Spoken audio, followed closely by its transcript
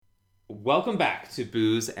Welcome back to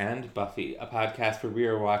Booze and Buffy, a podcast where we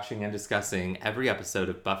are watching and discussing every episode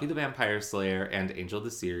of Buffy the Vampire Slayer and Angel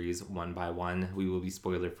the Series one by one. We will be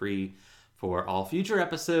spoiler-free for all future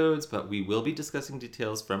episodes, but we will be discussing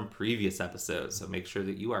details from previous episodes, so make sure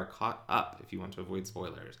that you are caught up if you want to avoid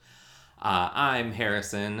spoilers. I'm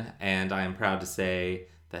Harrison, and I am proud to say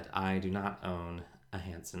that I do not own a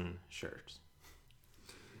Hanson shirt.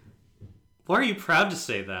 Why are you proud to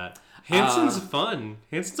say that? Hanson's fun.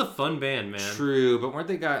 Hanson's a fun band, man. True, but weren't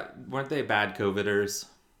they bad COVIDers?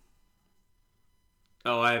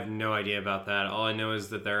 Oh, I have no idea about that. All I know is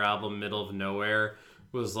that their album Middle of Nowhere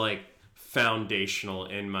was like foundational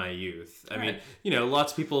in my youth. I mean,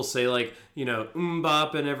 lots of people say like,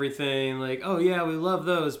 Bop and everything, like, oh yeah, we love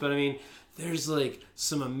those, but I mean, there's like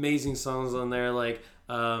some amazing songs on there, like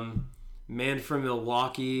Man from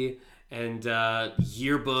Milwaukee and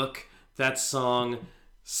Yearbook. That song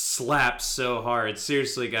slaps so hard.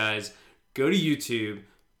 Seriously, guys, go to YouTube,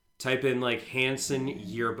 type in like Hanson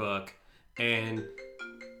Yearbook, and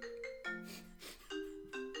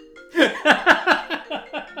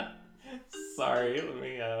Sorry, let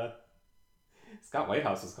me Scott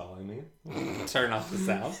Whitehouse is calling me. Turn off the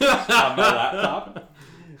sound on my laptop.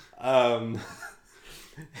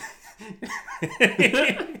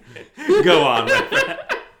 Go on, my friend.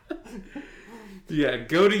 Yeah,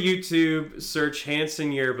 go to YouTube, search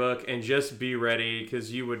Hanson Yearbook, and just be ready,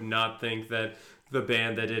 because you would not think that the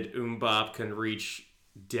band that did Bop can reach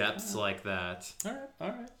depths like that. All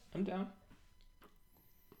right, I'm down.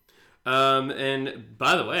 And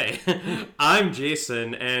by the way, I'm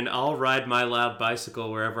Jason, and I'll ride my loud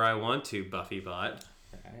bicycle wherever I want to, Buffybot.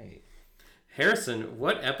 Right. Harrison,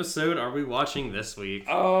 what episode are we watching this week?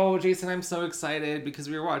 Oh, Jason, I'm so excited because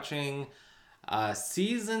we were watching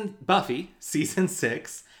Buffy, Season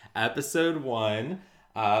 6, Episode 1,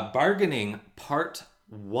 Bargaining, Part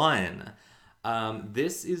 1.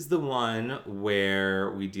 This is the one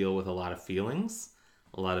where we deal with a lot of feelings,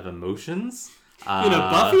 a lot of emotions. In a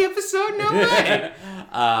Buffy episode? No way!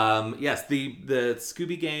 Yes, the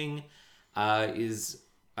Scooby Gang is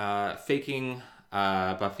faking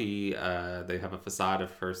Buffy. They have a facade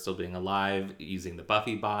of her still being alive using the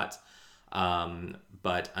Buffy bot.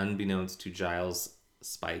 But unbeknownst to Giles,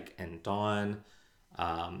 Spike, and Dawn,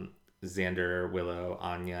 Xander, Willow,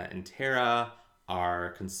 Anya, and Tara are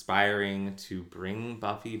conspiring to bring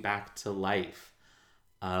Buffy back to life.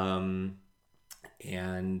 And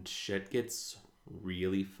shit gets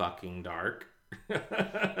really fucking dark.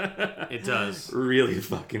 It does. Really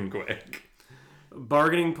fucking quick.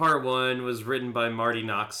 Bargaining Part 1 was written by Marty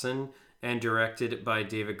Noxon and directed by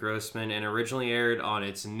David Grossman, and originally aired on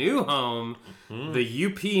its new home, the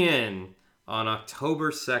UPN, on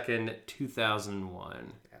October 2nd,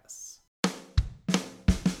 2001. Yes.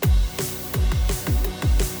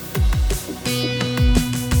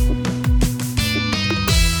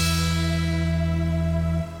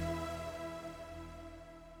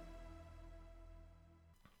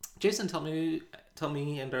 Jason, tell me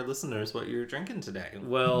and our listeners what you're drinking today.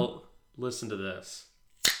 Well, listen to this.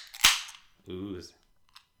 Ooze.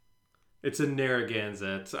 It's a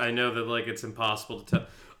Narragansett. I know that like it's impossible to tell.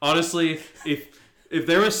 Honestly, if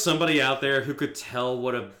there was somebody out there who could tell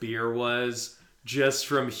what a beer was just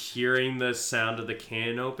from hearing the sound of the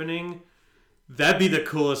can opening, that'd be the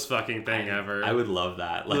coolest fucking thing ever. I would love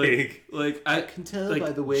that. I can tell by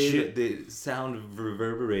the way that the sound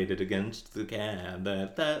reverberated against the can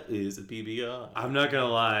that is a PBR. I'm not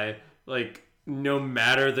gonna lie. Like, no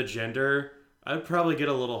matter the gender, I'd probably get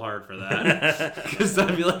a little hard for that. Because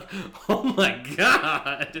I'd be like, oh my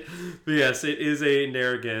god. But yes, it is a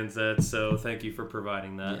Narragansett, so thank you for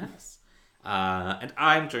providing that. Yes. And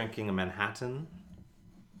I'm drinking a Manhattan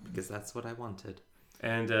because that's what I wanted.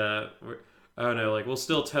 And we'll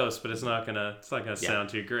still toast, but it's not gonna sound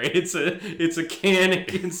too great. It's a can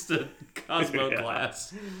against a Cosmo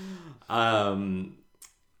glass.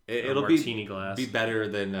 It'll martini glass. Be better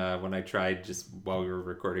than when I tried just while we were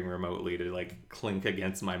recording remotely to like clink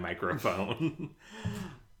against my microphone.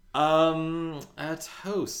 A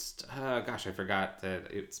toast. Gosh, I forgot that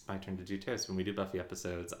it's my turn to do toast when we do Buffy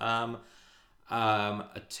episodes. A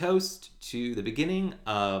toast to the beginning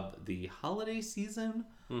of the holiday season,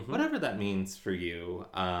 whatever that means for you.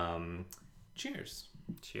 Cheers.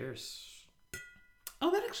 Cheers.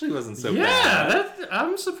 Oh, that actually wasn't so bad. Yeah,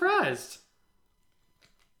 I'm surprised.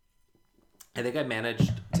 I think I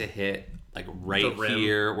managed to hit like right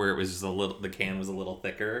here where it was just the can was a little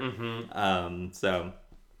thicker. So,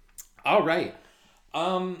 all right.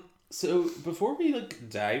 So before we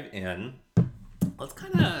dive in, let's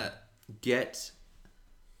kind of get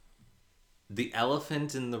the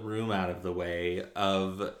elephant in the room out of the way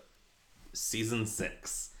of season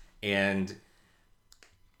 6 and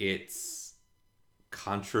its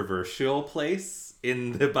controversial place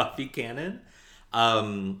in the Buffy canon.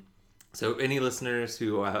 So any listeners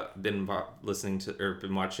who have been listening to or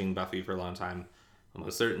been watching Buffy for a long time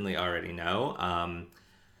almost certainly already know.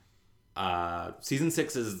 Season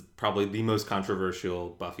 6 is probably the most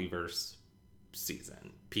controversial Buffyverse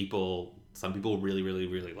season. Some people really, really,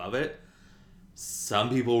 really love it. Some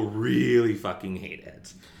people really fucking hate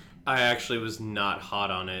it. I actually was not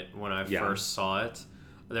hot on it when I first saw it.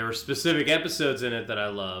 There were specific episodes in it that I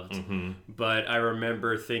loved, but I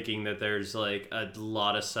remember thinking that there's like a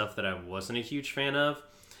lot of stuff that I wasn't a huge fan of,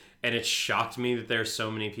 and it shocked me that there's so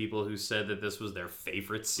many people who said that this was their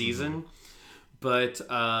favorite season. But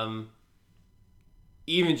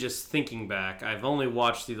even just thinking back, I've only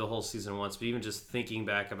watched through the whole season once, but even just thinking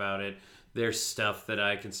back about it, there's stuff that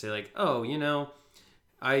I can say like, oh, you know,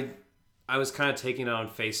 I was kind of taking it on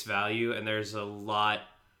face value, and there's a lot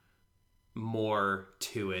more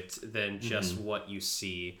to it than just what you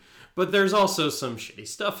see. But there's also some shitty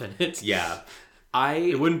stuff in it. Yeah.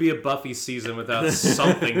 It wouldn't be a Buffy season without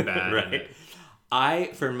something bad in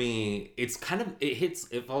it. For me, it's kind of,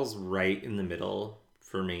 it falls right in the middle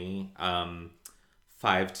for me.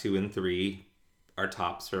 5, 2, and 3 are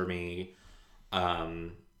tops for me.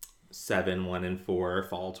 7, 1, and 4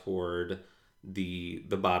 fall toward the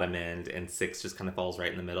bottom end, and 6 just kind of falls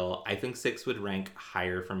right in the middle. I think 6 would rank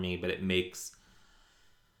higher for me, but it makes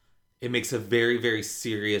a very, very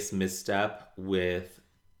serious misstep with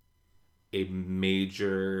a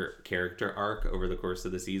major character arc over the course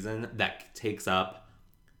of the season that takes up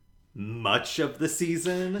much of the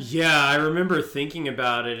season. Yeah, I remember thinking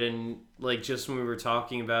about it, and like just when we were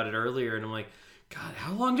talking about it earlier, and I'm like, God,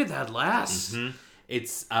 how long did that last?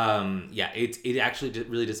 It's it actually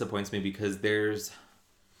really disappoints me because there's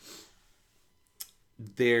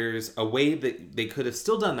a way that they could have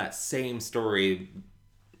still done that same story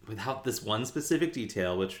without this one specific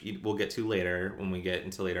detail, which we'll get to later when we get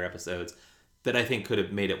into later episodes, that I think could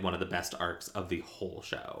have made it one of the best arcs of the whole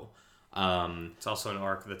show. It's also an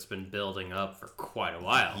arc that's been building up for quite a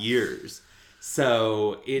while. Years.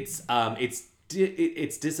 So it's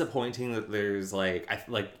disappointing that there's like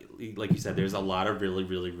you said, there's a lot of really,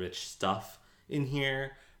 really rich stuff in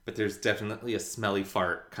here, but there's definitely a smelly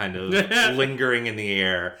fart kind of lingering in the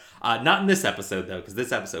air. Not in this episode though, because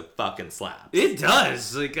this episode fucking slaps. It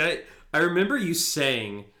does. Like I remember you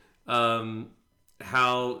saying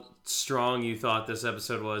how strong you thought this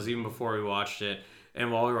episode was even before we watched it,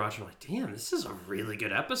 and while we were watching, I'm like, damn, this is a really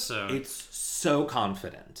good episode. It's so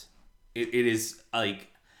confident. It is like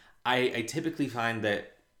I typically find that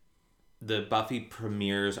the Buffy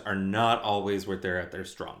premieres are not always where they're at their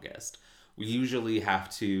strongest. We usually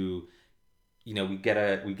have to, we get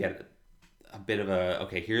a bit of a,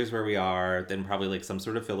 okay, here's where we are, then probably like some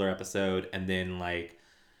sort of filler episode, and then like,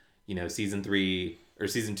 season 3 or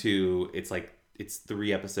season 2, it's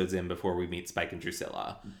 3 episodes in before we meet Spike and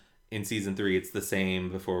Drusilla. In season 3, it's the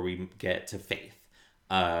same before we get to Faith.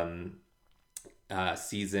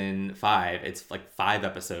 Season 5, it's like 5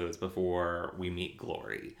 episodes before we meet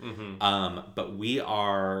Glory. But we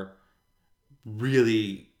are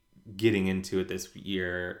really getting into it this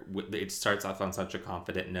year. It starts off on such a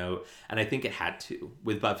confident note, and I think it had to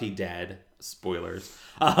with Buffy dead. Spoilers.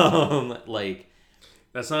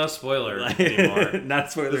 That's not a spoiler anymore. Not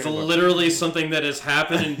a spoiler. It's literally something that has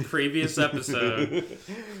happened in previous episode.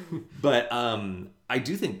 But I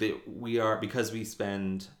do think that we are, because we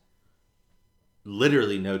spend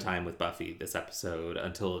literally no time with Buffy this episode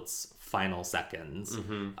until its final seconds.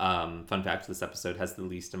 Fun fact, this episode has the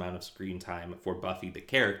least amount of screen time for Buffy the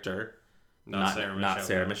character. Not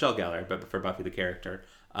Sarah Michelle Gellar, but for Buffy the character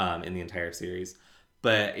in the entire series.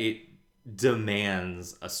 But it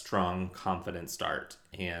demands a strong, confident start,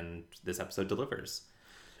 and this episode delivers.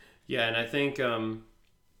 Yeah, and I think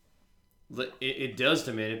it does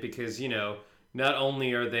demand it because, not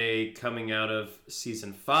only are they coming out of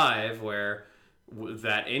season 5 where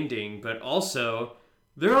that ending, but also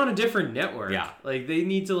they're on a different network. Yeah. Like, they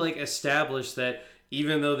need to, establish that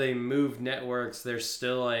even though they moved networks, there's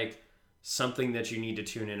still, something that you need to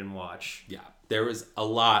tune in and watch. Yeah. There was a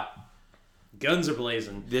lot. Guns are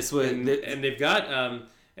blazing. And they've got,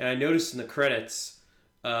 and I noticed in the credits,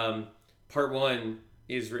 part 1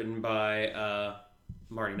 is written by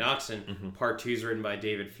Marty Noxon. Part 2 is written by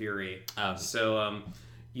David Fury. So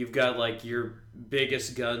you've got your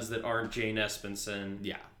biggest guns that aren't Jane Espenson.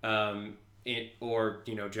 Yeah. Or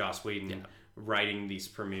Joss Whedon writing these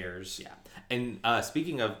premieres. Yeah. And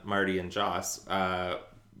speaking of Marty and Joss,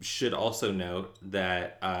 should also note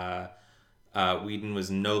that Whedon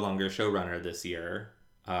was no longer showrunner this year.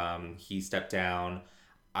 He stepped down,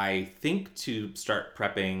 I think, to start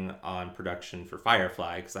prepping on production for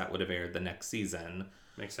Firefly, because that would have aired the next season.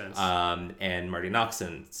 Makes sense. And Marty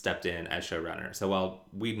Noxon stepped in as showrunner. So while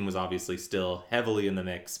Whedon was obviously still heavily in the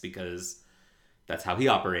mix because that's how he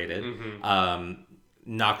operated,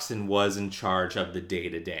 Noxon was in charge of the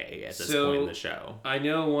day-to-day at this point in the show. I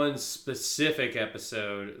know one specific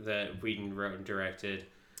episode that Whedon wrote and directed.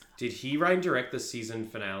 Did he write and direct the season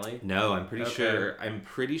finale? No, I'm pretty sure. I'm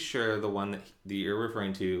pretty sure the one that you're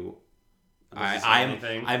referring to.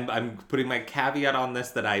 I'm putting my caveat on this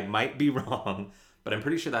that I might be wrong, but I'm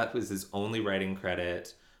pretty sure that was his only writing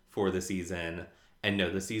credit for the season. And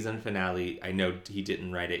no, the season finale, I know he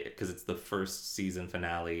didn't write it because it's the first season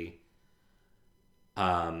finale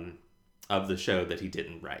of the show that he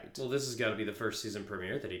didn't write. Well, this has got to be the first season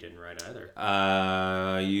premiere that he didn't write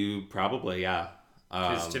either. You probably, yeah.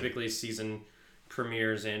 Because typically season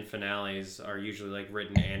premieres and finales are usually like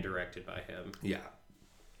written and directed by him. Yeah.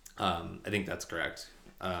 I think that's correct.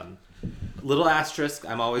 Little asterisk,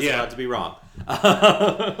 I'm always allowed to be wrong.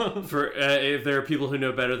 For if there are people who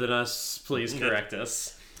know better than us, please correct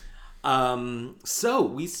us. So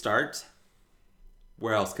we start.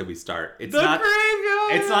 Where else could we start? It's the not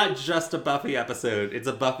graveyard! It's not just a Buffy episode. It's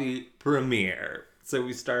a Buffy premiere. So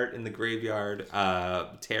we start in the graveyard.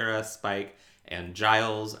 Tara, Spike, and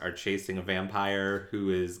Giles are chasing a vampire who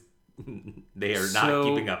is they are not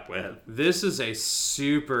keeping up with. This is a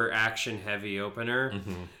super action-heavy opener.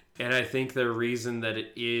 And I think the reason that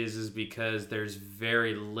it is because there's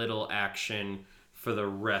very little action for the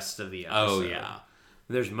rest of the episode. Oh, yeah.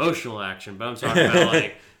 There's emotional action, but I'm talking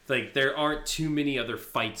about like there aren't too many other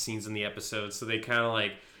fight scenes in the episode, so they kind of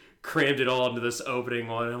like crammed it all into this opening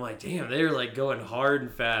one. And I'm like, damn, they're like going hard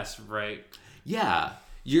and fast, right? Yeah.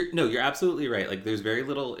 You're absolutely right. Like, there's very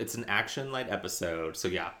little. It's an action light episode, so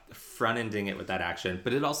yeah, front ending it with that action.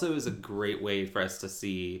 But it also is a great way for us to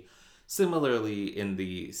see, similarly in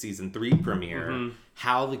the season 3 premiere,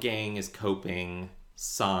 how the gang is coping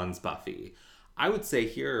sans Buffy. I would say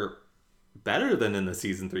here, better than in the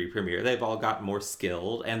season 3 premiere. They've all got more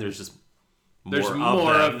skilled, and there's just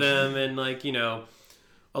more of them, and like, you know,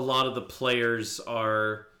 a lot of the players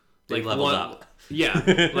are like leveled up.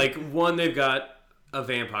 Yeah, like one, they've got a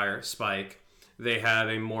vampire, Spike. They have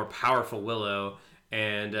a more powerful Willow,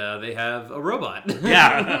 and they have a robot.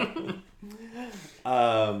 Yeah.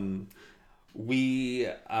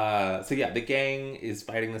 So yeah, the gang is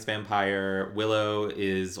fighting this vampire. Willow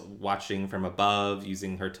is watching from above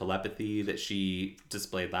using her telepathy that she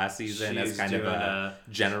displayed last season as kind of a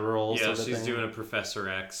general sort of thing. Yeah, she's doing a Professor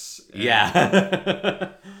X.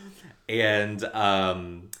 Yeah.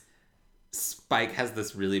 And Spike has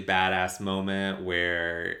this really badass moment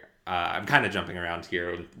where I'm kind of jumping around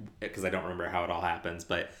here because I don't remember how it all happens,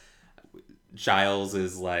 but Giles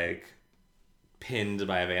is like pinned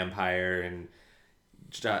by a vampire, and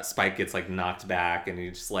Spike gets like knocked back, and he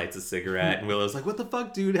just lights a cigarette, and Willow's like, "What the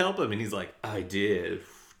fuck, dude? Help him!" And he's like, "I did."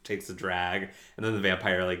 Takes a drag, and then the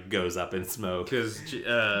vampire like goes up in smoke because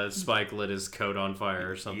Spike lit his coat on fire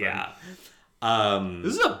or something. Yeah.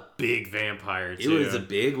 This is a big vampire too. It was a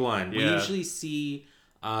big one. Yeah. We usually see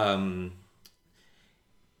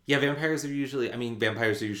vampires are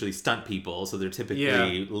usually stunt people, so they're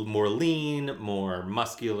typically more lean, more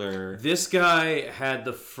muscular. This guy had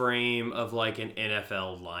the frame of like an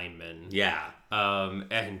NFL lineman. Yeah.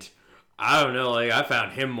 And I don't know, like I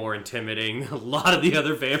found him more intimidating than a lot of the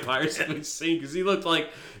other vampires that we've seen, because he looked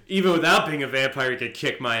like, even without being a vampire, he could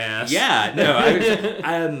kick my ass. Yeah, no,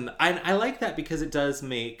 I like that because it does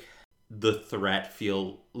make the threat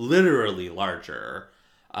feel literally larger.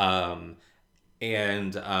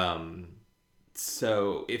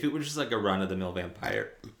 So if it was just like a run-of-the-mill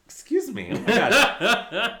vampire... Excuse me. Oh my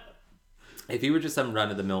god. If he were just some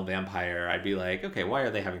run-of-the-mill vampire, I'd be like, okay, why are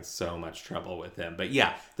they having so much trouble with him? But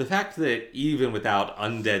yeah, the fact that even without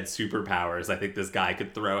undead superpowers, I think this guy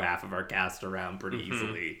could throw half of our cast around pretty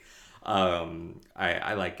easily.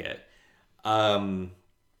 I like it. But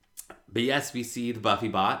yes, we see the Buffy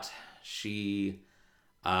bot. She...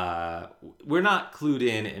 we're not clued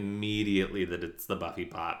in immediately that it's the Buffy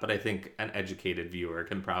bot, but I think an educated viewer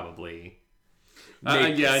can probably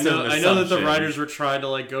make I know that the writers were trying to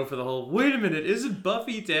like go for the whole, wait a minute, isn't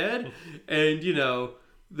Buffy dead? And you know,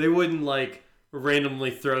 they wouldn't like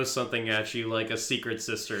randomly throw something at you like a secret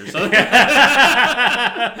sister or something.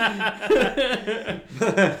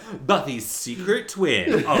 Buffy's secret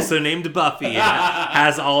twin, also named Buffy,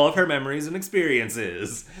 has all of her memories and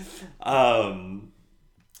experiences.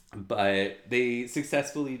 But they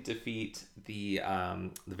successfully defeat the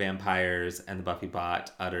vampires, and the Buffy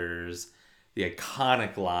bot utters the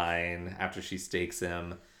iconic line after she stakes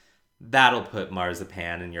him, "That'll put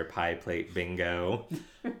marzipan in your pie plate, bingo,"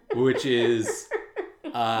 which is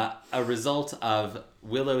a result of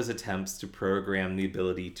Willow's attempts to program the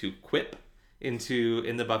ability to quip in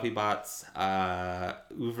the Buffy Bots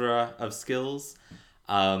oeuvre of skills.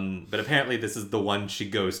 But apparently this is the one she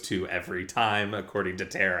goes to every time, according to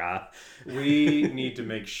Tara. We need to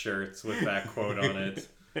make shirts with that quote on it.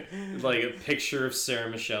 Like a picture of Sarah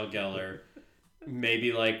Michelle Gellar.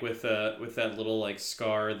 Maybe like with that little like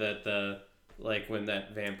scar that when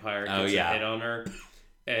that vampire gets a hit on her.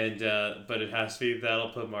 And but it has to be, "That'll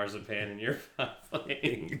put marzipan in your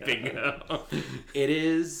bingo." It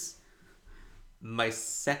is my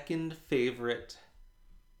second favorite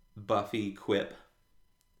Buffy quip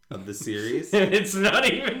of the series. And it's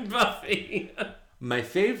not even Buffy. My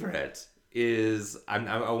favorite is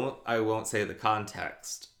I won't say the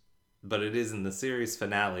context, but it is in the series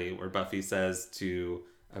finale where Buffy says to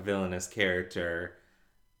a villainous character,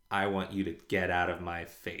 "I want you to get out of my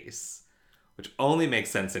face," which only makes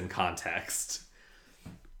sense in context.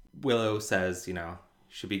 Willow says, you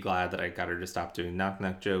should be glad that I got her to stop doing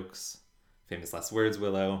knock-knock jokes. Famous last words,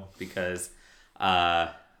 Willow, because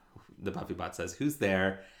the Buffy Bot says, "Who's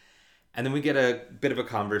there?" And then we get a bit of a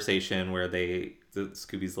conversation where the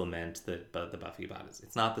Scoobies lament that the Buffy Bot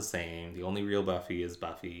it's not the same. The only real Buffy is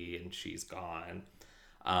Buffy, and she's gone.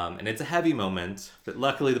 And it's a heavy moment, but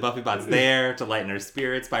luckily the Buffy Bot's there to lighten her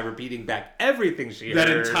spirits by repeating back everything she heard. That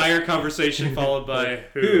entire conversation followed by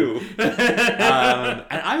who? And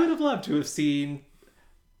I would have loved to have seen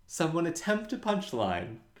someone attempt a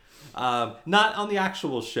punchline. Not on the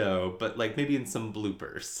actual show, but like maybe in some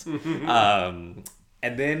bloopers.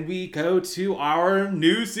 And then we go to our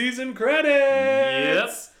new season credits. Yep.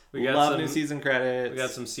 We love new season credits. We got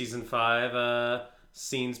some season 5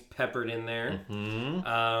 scenes peppered in there.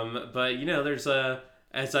 Mm-hmm. But there's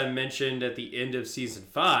as I mentioned at the end of season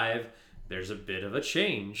 5, there's a bit of a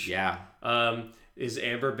change. Yeah. Is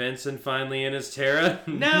Amber Benson finally in as Tara?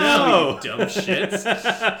 No, you dumb shits.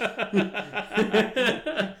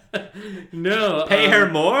 No. Pay her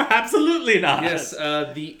more? Absolutely not. Yes,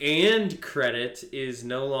 the "and" credit is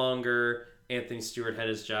no longer Anthony Stewart Head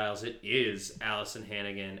as Giles. It is Allison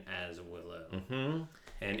Hannigan as Willow. Mm-hmm.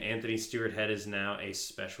 And Anthony Stewart Head is now a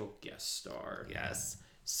special guest star. Yes.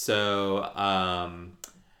 So,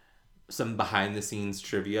 some behind-the-scenes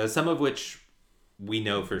trivia, some of which we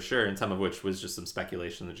know for sure, and some of which was just some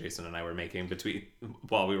speculation that Jason and I were making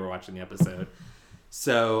while we were watching the episode.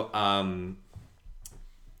 So,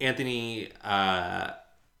 Anthony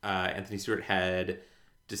Stewart Head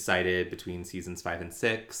decided between seasons 5 and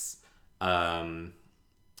 6, and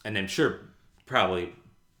I'm sure probably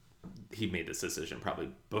he made this decision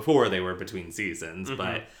probably before they were between seasons,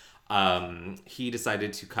 but he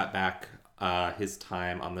decided to cut back his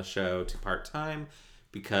time on the show to part-time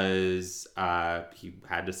because he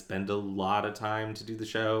had to spend a lot of time to do the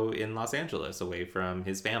show in Los Angeles away from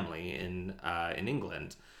his family in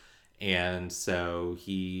England. And so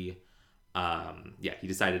he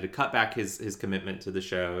decided to cut back his commitment to the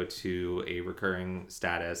show to a recurring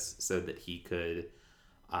status so that he could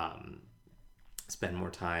spend more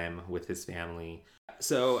time with his family.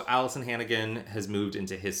 So Allison Hannigan has moved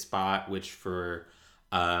into his spot, which for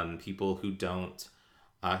people who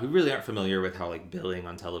who really aren't familiar with how like billing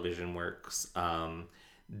on television works, and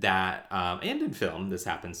in film this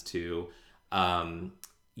happens too.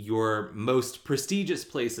 Your most prestigious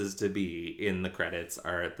places to be in the credits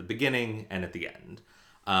are at the beginning and at the end.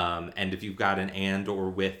 And if you've got an "and" or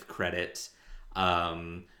 "with" credit,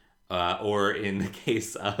 or in the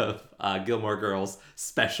case of Gilmore Girls,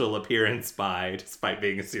 special appearance by, despite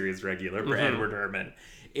being a series regular for Edward Herrmann,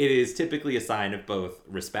 it is typically a sign of both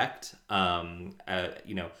respect. Tony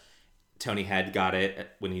Head got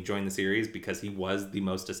it when he joined the series because he was the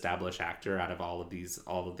most established actor out of all of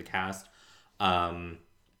the cast.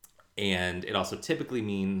 And it also typically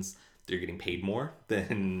means they're getting paid more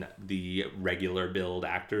than the regular billed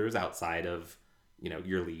actors outside of,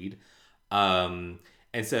 your lead. And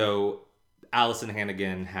so Allison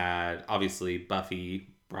Hannigan had, obviously,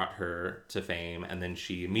 Buffy brought her to fame, and then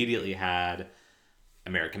she immediately had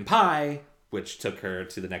American Pie, which took her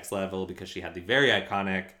to the next level because she had the very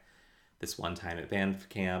iconic "This one time at band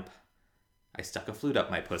camp, I stuck a flute up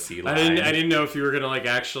my pussy" line. I didn't know if you were gonna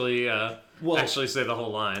actually say the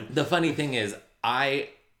whole line. The funny thing is, I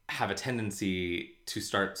have a tendency to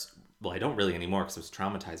start. Well, I don't really anymore because I was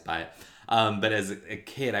traumatized by it. But as a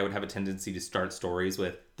kid, I would have a tendency to start stories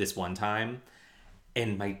with "this one time,"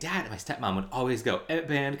 and my dad and my stepmom would always go "at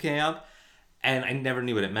band camp," and I never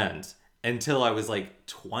knew what it meant. until I was like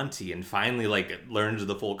 20 and finally like learned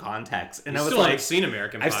the full context. And I was still like, haven't seen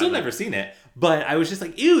American Pie. I've still never seen it, but I was just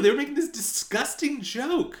like, ew, they're making this disgusting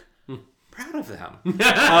joke. Proud of them.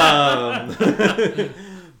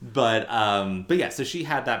 But yeah, so she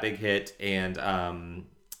had that big hit, and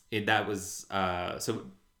that was so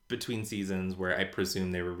between seasons where I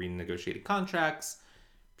presume they were renegotiating contracts.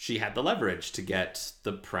 She had the leverage to get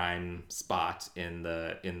the prime spot in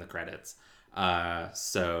the credits.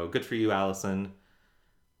 So good for you, Allison.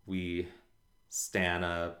 We stan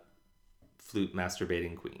a flute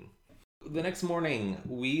masturbating queen. The next morning,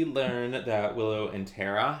 we learn that Willow and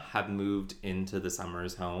Tara had moved into the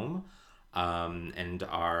Summers home, and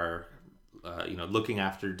are, looking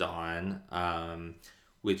after Dawn,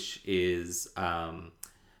 which is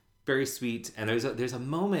very sweet. And there's a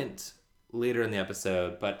moment later in the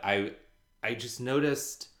episode, but I just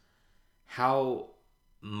noticed how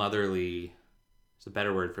motherly, there's a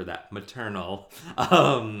better word for that, maternal,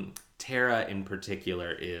 Tara in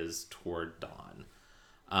particular is toward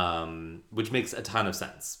Dawn, which makes a ton of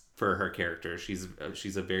sense for her character. She's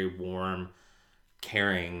a very warm,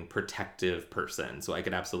 caring, protective person, so I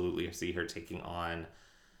could absolutely see her taking on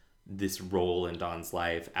this role in Dawn's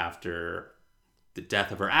life after the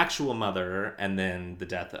death of her actual mother, and then the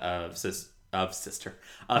death of her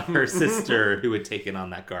sister, who had taken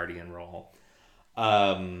on that guardian role.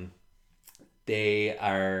 They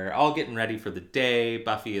are all getting ready for the day. The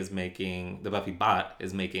Buffy bot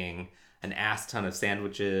is making an ass ton of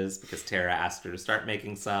sandwiches because Tara asked her to start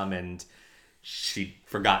making some, and she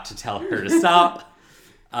forgot to tell her to stop.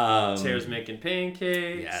 Tara's making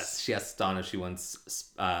pancakes. Yes, she asks Dawn if she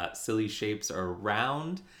wants silly shapes or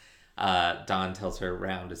round. Dawn tells her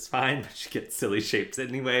round is fine, but she gets silly shapes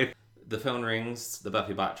anyway. The phone rings. The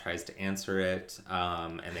Buffy bot tries to answer it,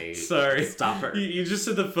 and they stop her. You just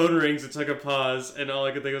said the phone rings. It took a pause, and all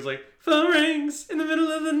I could think was like, phone rings in the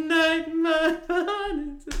middle of the night. My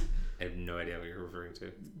phone. I have no idea what you're referring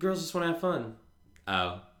to. Girls just want to have fun.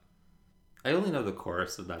 Oh. I only know the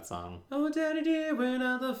chorus of that song. Oh, daddy dear, we're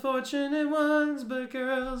not the fortunate ones, but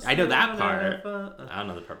girls. I know that part. I don't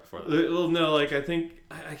know the part before that. Well, no, like, I think,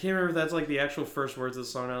 I can't remember if that's like the actual first words of the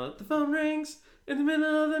song now. Like, the phone rings in the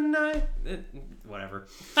middle of the night. Whatever.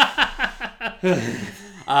 Well,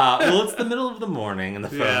 it's the middle of the morning and the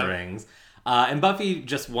phone rings. And Buffy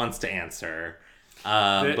just wants to answer.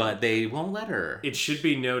 But they won't let her. It should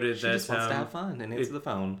be noted she just wants to have fun and answer the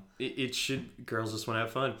phone. Girls just want to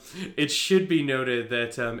have fun. It should be noted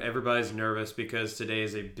that everybody's nervous because today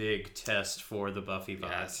is a big test for the Buffy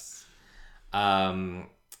bot. Yes. Who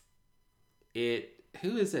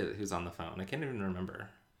is it who's on the phone? I can't even remember.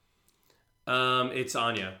 It's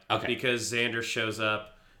Anya. Okay. Because Xander shows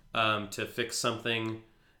up to fix something,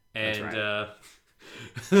 and that's right.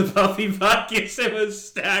 The Buffy bot gives him a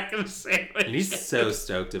stack of sandwiches. And he's so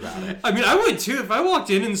stoked about it. I mean, I would too. If I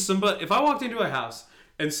walked into a house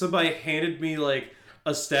and somebody handed me like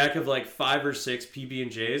a stack of like 5 or 6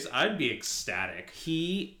 PB&Js, I'd be ecstatic.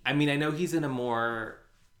 I know he's in a more,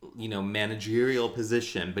 managerial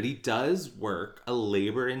position, but he does work a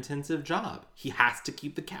labor-intensive job. He has to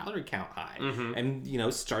keep the calorie count high. Mm-hmm.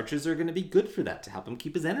 And, starches are going to be good for that to help him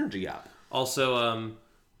keep his energy up. Also,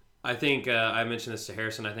 I think I mentioned this to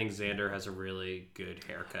Harrison. I think Xander has a really good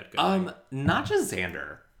haircut going. Not just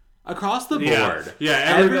Xander. Across the board. Yeah,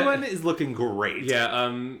 everyone is looking great.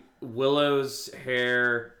 Yeah, Willow's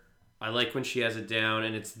hair, I like when she has it down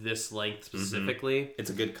and it's this length specifically. Mm-hmm.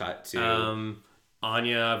 It's a good cut too.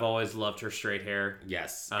 Anya, I've always loved her straight hair.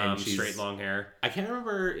 Yes. And straight long hair. I can't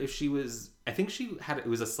remember if she was, I think it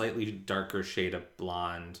was a slightly darker shade of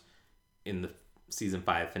blonde in the season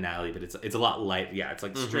 5 finale, but it's a lot light. Yeah, it's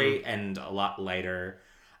like straight and a lot lighter.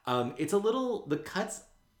 It's the cut's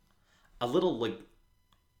a little like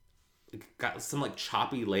got some like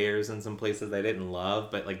choppy layers in some places I didn't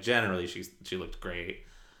love, but like generally she looked great.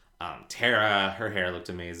 Tara, her hair looked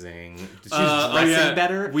amazing. She's dressing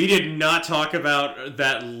better. We did not talk about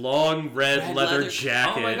that long red leather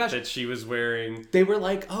jacket that she was wearing. They were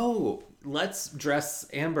like, oh, let's dress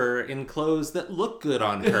Amber in clothes that look good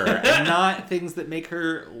on her and not things that make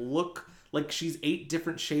her look like she's 8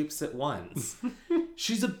 different shapes at once.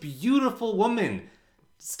 She's a beautiful woman.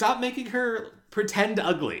 Stop making her pretend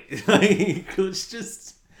ugly. Like, it's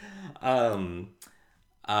just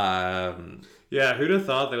yeah, who'd have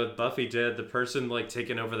thought that with Buffy dead, the person like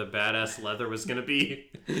taking over the badass leather was gonna be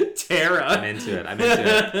Tara? I'm into it.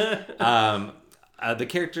 The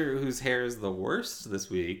character whose hair is the worst this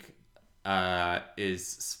week is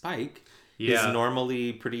Spike. Yeah. His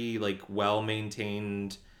normally pretty like well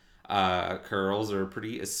maintained curls are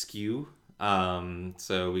pretty askew.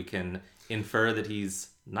 So we can infer that he's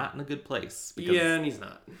not in a good place. Yeah, and he's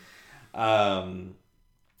not.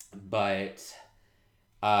 But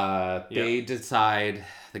the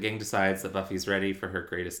gang decides that Buffy's ready for her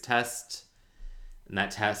greatest test. And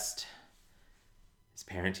that test is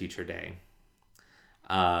Parent-Teacher Day.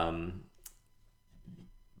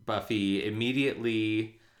 Buffy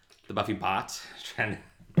immediately, the Buffy bot, trying to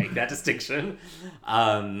make that distinction,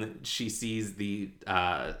 she sees the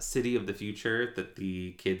city of the future that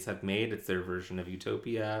the kids have made. It's their version of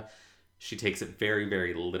Utopia. She takes it very,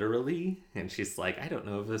 very literally, and she's like, I don't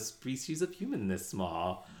know of a species of human this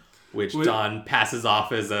small, which Dawn passes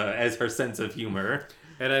off as her sense of humor.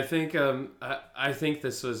 And I think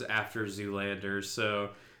this was after Zoolander,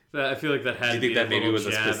 so I feel like that had. Do you think that maybe was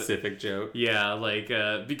jab. A specific joke? Yeah, like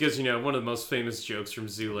because one of the most famous jokes from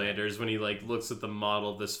Zoolander is when he like looks at the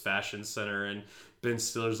model of this fashion center, and Ben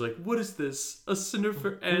Stiller's like, "What is this? A center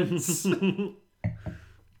for ants?"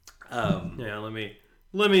 Yeah, let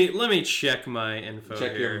me check my info.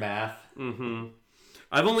 Check here. your math. Mm-hmm.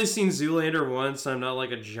 I've only seen Zoolander once. I'm not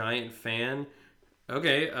like a giant fan.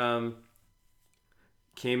 Okay.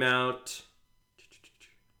 Came out.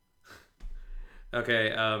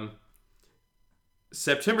 Okay.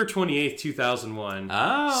 September 28th, 2001.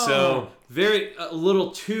 Oh. So a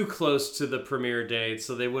little too close to the premiere date.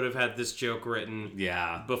 So they would have had this joke written.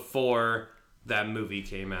 Yeah. Before that movie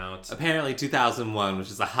came out. Apparently 2001,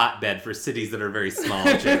 which is a hotbed for cities that are very small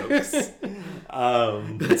jokes.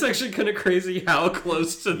 That's actually kind of crazy how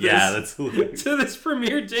close to this to this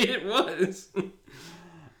premiere date it was.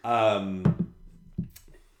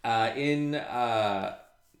 In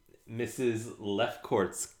Mrs.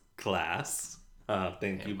 Lefcourt's class,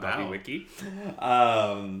 thank you, Buffy Wiki.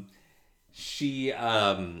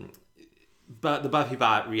 But the Buffy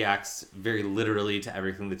bot reacts very literally to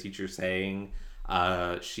everything the teacher's saying.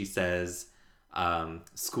 She says,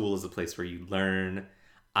 school is a place where you learn.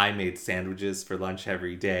 I made sandwiches for lunch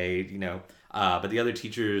every day, but the other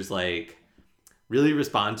teachers like really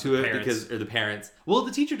respond to it or the parents. Well,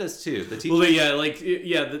 the teacher does too. The teacher. Well,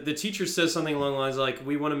 the teacher says something along the lines like,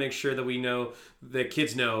 we want to make sure that we know that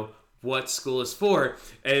kids know what school is for,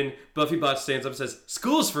 and Buffy Bot stands up and says,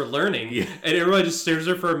 "School is for learning." Yeah. And everyone just stares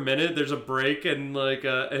at her for a minute. There's a break, and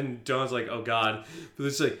and Dawn's like, "Oh God!" But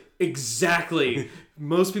it's like, exactly.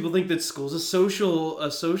 Most people think that school's a social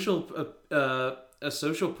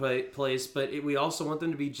place, but we also want them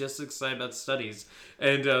to be just as excited about studies.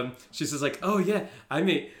 And she says like, "Oh yeah,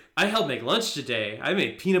 I helped make lunch today. I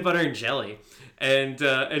made peanut butter and jelly." And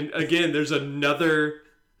again, there's another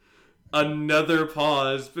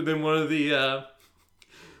pause, but then one of the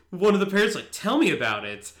parents like, "Tell me about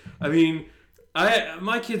it. I mean,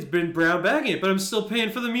 my kid's been brown bagging it, but I'm still paying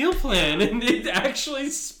for the meal plan." And it actually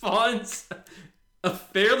spawns a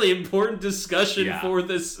fairly important discussion for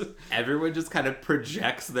this. Everyone just kind of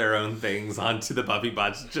projects their own things onto the Buffy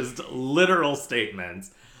bots, just literal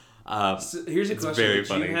statements. So here's a question: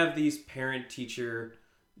 Did you have these parent-teacher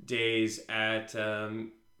days at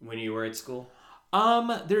when you were at school?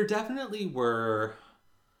 There definitely were.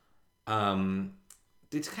 They kind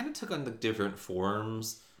of took on the different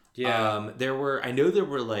forms. Yeah. I know there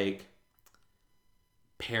were like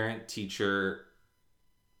parent teacher.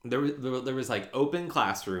 There was like open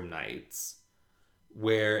classroom nights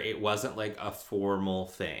where it wasn't like a formal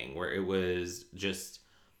thing, where it was just,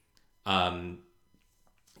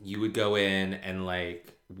 you would go in and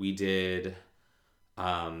like we did,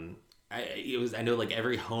 I know like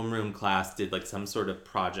every homeroom class did like some sort of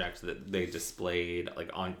project that they displayed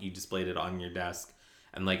you displayed it on your desk,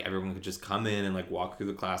 and like everyone could just come in and like walk through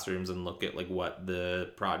the classrooms and look at like what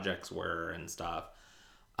the projects were and stuff.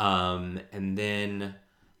 And then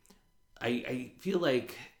I feel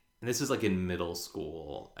like, and this was like in middle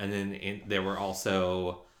school, and then there were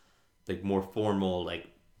also like more formal like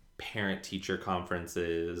parent teacher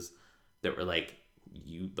conferences that were like,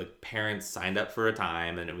 parents signed up for a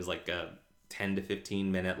time, and it was like a 10 to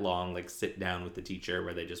 15 minute long like sit down with the teacher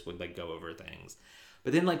where they just would like go over things.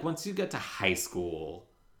 But then like once you get to high school,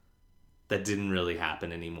 that didn't really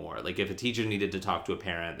happen anymore. Like if a teacher needed to talk to a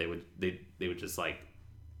parent, they would just like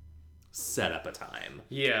set up a time.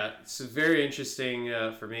 Yeah, it's very interesting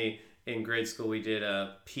for me. In grade school, we did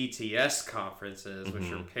PTS conferences,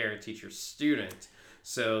 which are parent teacher student.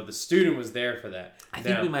 So the student was there for that. I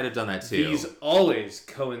think we might have done that too. These always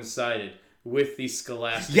coincided with the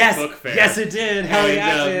Scholastic Book Fair. Yes, it did. Hell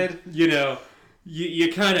yeah, it did.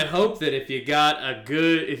 You kind of hope that if you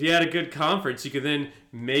had a good conference, you could then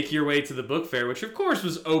make your way to the book fair, which of course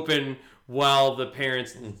was open while the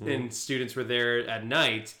parents and students were there at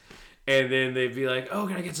night. And then they'd be like, "Oh,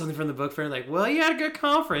 can I get something from the book fair?" Like, well, you had a good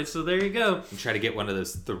conference, so there you go. You try to get one of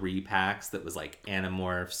those 3-packs that was like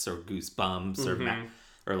Animorphs or Goosebumps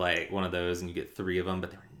or like one of those, and you get 3 of them,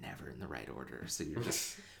 but they were never in the right order. So you're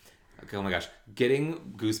just okay, oh my gosh,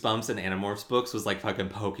 getting Goosebumps and Animorphs books was like fucking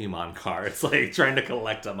Pokemon cards, like trying to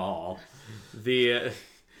collect them all.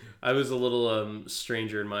 I was a little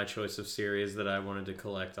stranger in my choice of series that I wanted to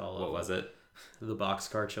collect all of. What was it? The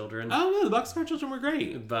Boxcar Children. Oh no, the Boxcar Children were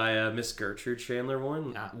great by Miss Gertrude Chandler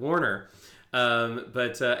Warner. And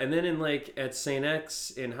then in like at St.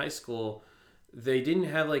 X in high school, they didn't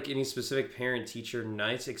have like any specific parent teacher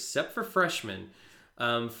nights except for freshmen.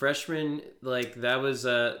 Freshmen, like that was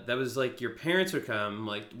like your parents would come,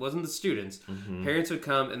 like wasn't the students. Parents would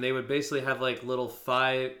come and they would basically have like little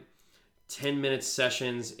 5-10 minute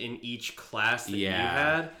sessions in each class that you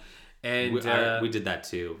had. And we did that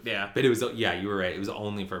too. Yeah. But it was, you were right. It was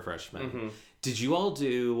only for freshmen. Did you all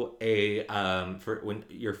do for when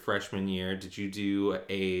your freshman year, did you do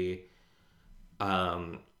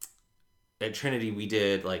at Trinity, we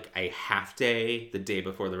did like a half day the day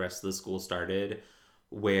before the rest of the school started,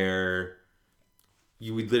 where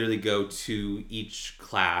you would literally go to each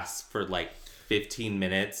class for like 15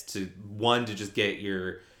 minutes to just get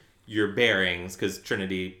your bearings, because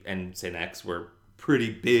Trinity and St. X were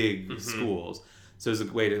pretty big schools. So it was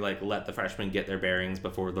a way to like let the freshmen get their bearings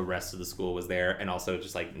before the rest of the school was there, and also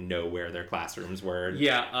just like know where their classrooms were.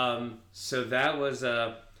 Yeah. So that was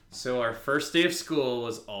so our first day of school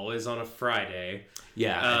was always on a Friday.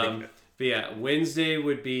 Yeah. But yeah, Wednesday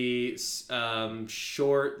would be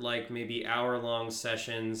short, like maybe hour-long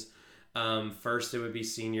sessions. First it would be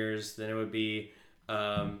seniors, then it would be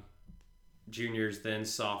juniors, then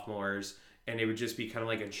sophomores, and it would just be kind of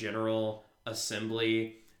like a general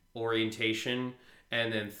assembly orientation.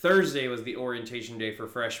 And then Thursday was the orientation day for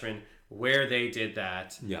freshmen, where they did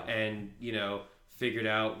that. Yeah. And, figured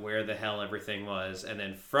out where the hell everything was. And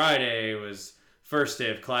then Friday was first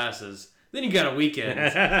day of classes. Then you got a weekend.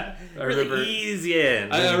 I remember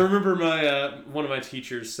my one of my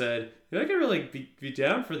teachers said, I could really be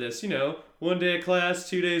down for this. 1 day of class,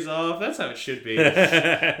 2 days off. That's how it should be.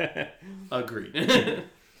 Agreed.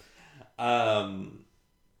 But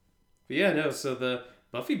yeah, no. So the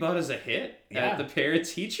Buffy Bot is a hit at the parent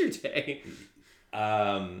teacher day.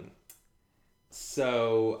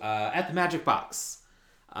 So at the Magic Box,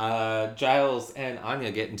 Giles and Anya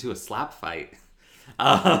get into a slap fight.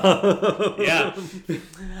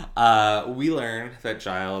 We learn that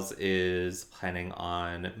Giles is planning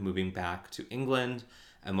on moving back to England,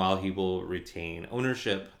 and while he will retain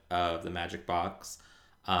ownership of the Magic Box,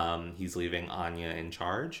 he's leaving Anya in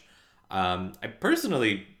charge. I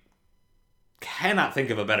personally cannot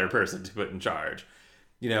think of a better person to put in charge.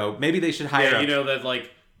 Maybe they should hire that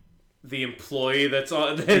like the employee that's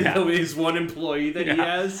on is one employee that he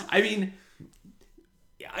has. I mean,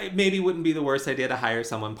 it maybe wouldn't be the worst idea to hire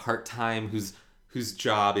someone part-time whose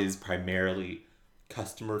job is primarily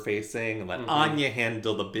customer facing and let Anya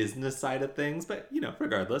handle the business side of things, but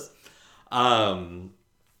regardless. And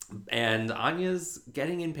Anya's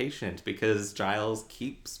getting impatient because Giles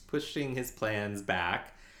keeps pushing his plans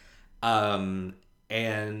back. We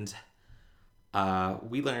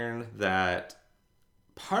learn that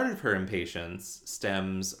part of her impatience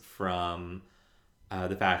stems from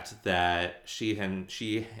the fact that she and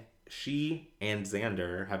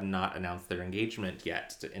Xander have not announced their engagement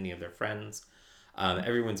yet to any of their friends.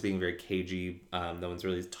 Everyone's being very cagey. No one's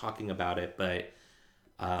really talking about it, but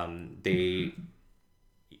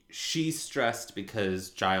she's stressed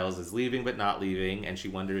because Giles is leaving but not leaving, and she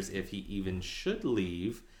wonders if he even should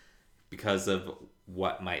leave because of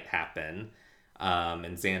what might happen.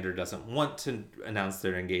 And Xander doesn't want to announce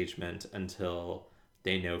their engagement until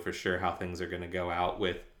they know for sure how things are going to go out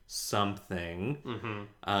with something.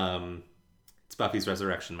 It's Buffy's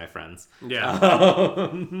resurrection, my friends. Yeah.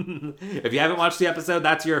 If you haven't watched the episode,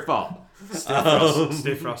 that's your fault.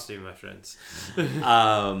 Stay frosty, my friends. But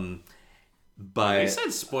we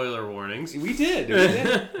said spoiler warnings. We did.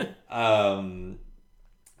 But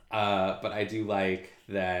I do like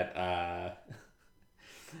that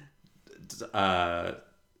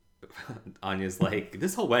Anya's like,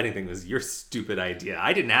 this whole wedding thing was your stupid idea.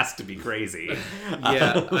 I didn't ask to be crazy.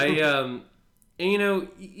 And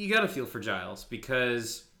you gotta feel for Giles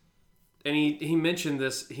because, and he mentioned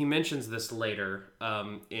this. He mentions this later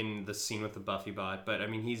in the scene with the Buffy Bot. But I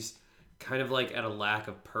mean, he's kind of like at a lack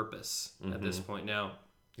of purpose at this point now.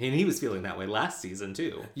 And he was feeling that way last season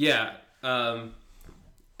too. Yeah. I'm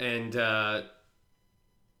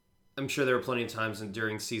sure there were plenty of times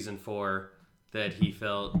during season 4 that he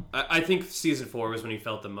felt. I think season 4 was when he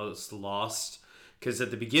felt the most lost, Because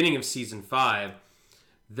at the beginning of season 5,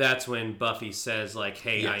 that's when Buffy says, like,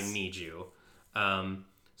 hey, Yes. I need you.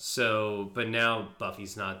 But now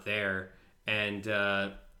Buffy's not there. And,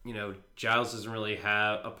 Giles doesn't really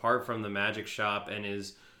have, apart from the magic shop and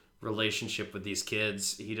his relationship with these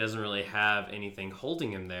kids, he doesn't really have anything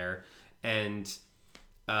holding him there. And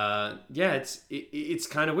it's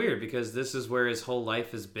kind of weird because this is where his whole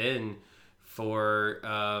life has been for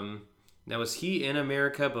now. Was he in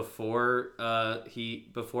America before Buffy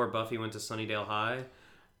went to Sunnydale High,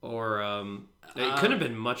 or it couldn't have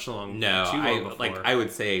been much long. No, too long before. I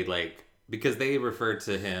would say because they referred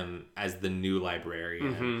to him as the new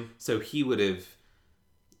librarian, so he would have.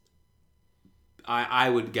 I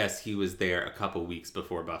would guess he was there a couple weeks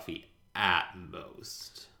before Buffy at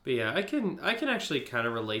most. But yeah, I can actually kind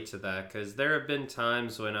of relate to that because there have been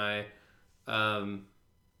times when I,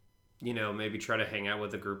 maybe try to hang out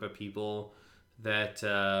with a group of people that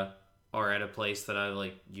are at a place that I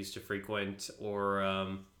like used to frequent, or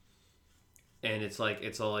and it's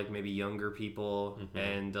all like maybe younger people,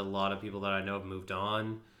 and a lot of people that I know have moved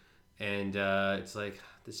on, and it's like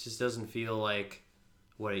this just doesn't feel like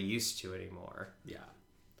what it used to anymore. Yeah,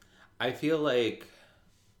 I feel like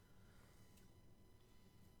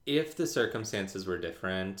if the circumstances were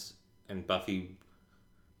different and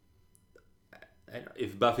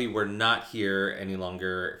if Buffy were not here any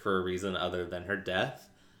longer for a reason other than her death,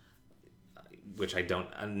 which I don't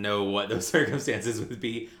know what those circumstances would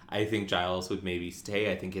be, I think Giles would maybe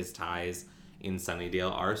stay. I think his ties in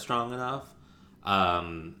Sunnydale are strong enough.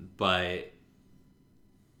 But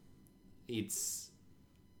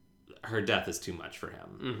her death is too much for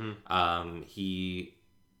him.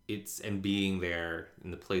 And being there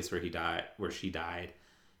in the place where she died,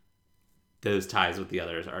 those ties with the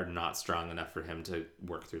others are not strong enough for him to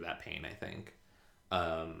work through that pain, I think.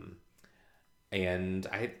 And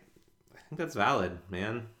I think that's valid,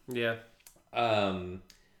 man. Yeah. That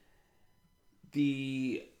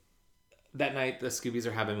night the Scoobies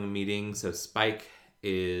are having a meeting, so Spike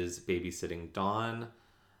is babysitting Dawn.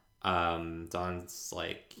 Dawn's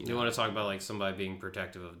like, you want to talk about like somebody being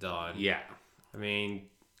protective of Dawn? Yeah. I mean,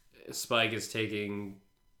 Spike is taking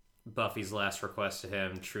Buffy's last request to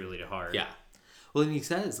him truly to heart. Yeah. Well, and he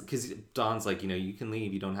says, because Dawn's like, you can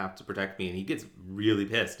leave, you don't have to protect me, and he gets really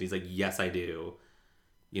pissed. He's like, yes, I do.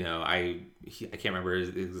 I can't remember his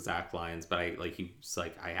exact lines, but he's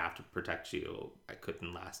like, I have to protect you. I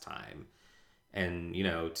couldn't last time. And,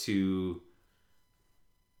 to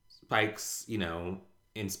Spike's,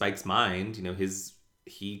 in Spike's mind,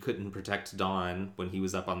 he couldn't protect Dawn when he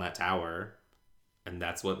was up on that tower. And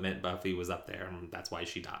that's what meant Buffy was up there, and that's why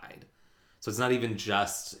she died. So it's not even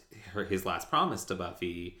just his last promise to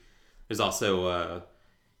Buffy. There's also,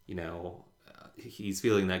 he's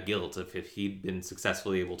feeling that guilt if he'd been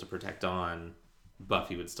successfully able to protect Dawn,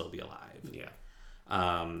 Buffy would still be alive. Yeah.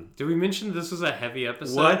 Did we mention this was a heavy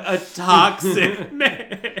episode? What a toxic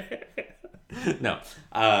man. No.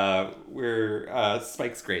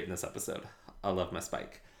 Spike's great in this episode. I love my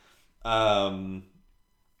Spike. Meanwhile,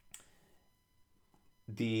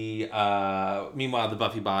 the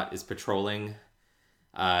Buffy bot is patrolling.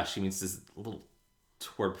 She meets this little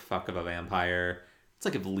twerp fuck of a vampire. It's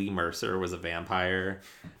like if Lee Mercer was a vampire,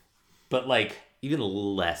 but like even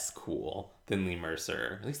less cool than Lee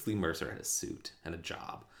Mercer. At least Lee Mercer had a suit and a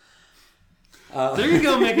job. There you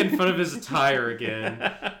go, making fun of his attire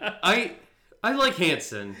again. I like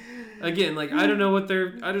Hanson. Again, like I don't know what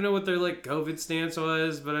their like COVID stance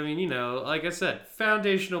was, but I mean, like I said,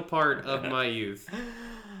 foundational part of my youth.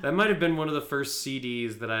 That might have been one of the first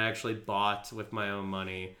CDs that I actually bought with my own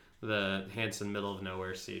money. The Hanson Middle of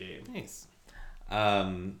Nowhere CD. Nice.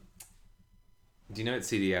 Do you know what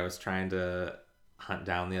CD I was trying to hunt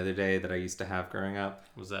down the other day that I used to have growing up?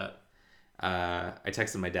 What was that? I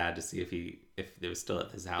texted my dad to see if it was still at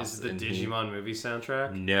his house. Is it the Digimon movie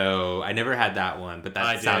soundtrack? No, I never had that one, but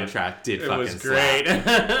that soundtrack did fucking slap. It was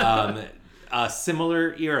great. A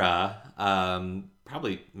similar era,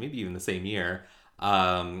 probably maybe even the same year,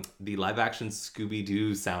 the live action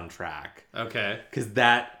Scooby-Doo soundtrack. Okay. Because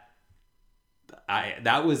that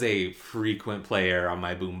was a frequent player on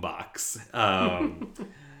my boombox.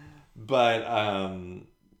 But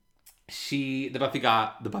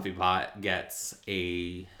the Buffy bot gets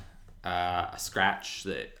a scratch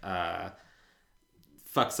that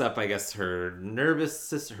fucks up, I guess, her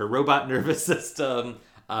robot nervous system.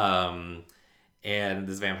 And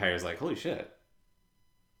this vampire is like, holy shit,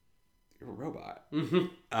 you're a robot.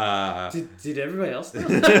 Mm-hmm. Did everybody else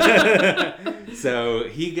know? So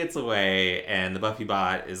he gets away, and the Buffy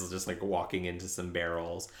bot is just like walking into some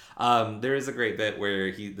barrels. There is a great bit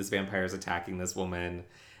where this vampire is attacking this woman,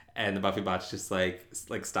 And the Buffy bot's just like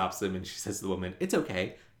stops him, and she says to the woman, "It's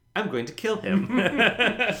okay. I'm going to kill him."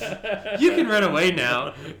 You can run away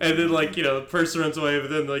now. And then, like, you know, the person runs away, but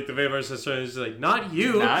then, like, the vampire sister is like, not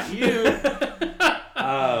you. Not you.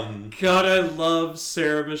 God, I love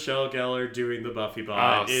Sarah Michelle Gellar doing the Buffy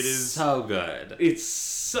bot. It is so good. It's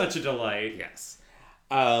such a delight. Yes.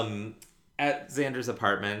 At Xander's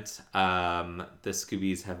apartment, the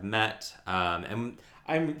Scoobies have met. And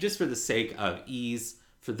I'm just for the sake of ease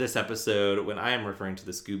for this episode, when I am referring to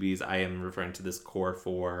the Scoobies, I am referring to this core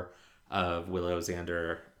four of Willow,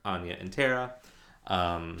 Xander, Anya, and Tara.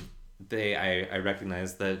 I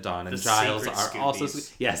recognize that Dawn and Giles are Scoobies. Also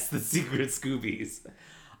yes, the secret Scoobies.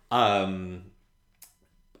 Anya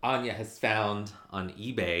has found on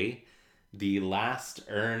eBay the last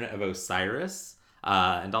urn of Osiris,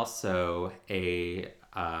 and also a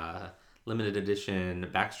limited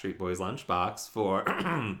edition Backstreet Boys lunchbox for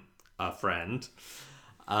a friend.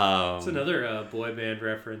 It's another boy band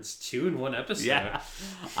reference, 2 in 1 episode. Yeah.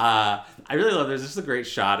 I really love, there's just a great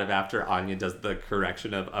shot of after Anya does the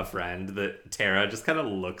correction of a friend that Tara just kind of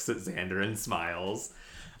looks at Xander and smiles.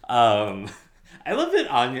 I love that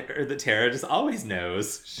that Tara just always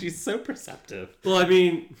knows. She's so perceptive. Well, I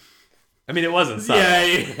mean, it wasn't subtle.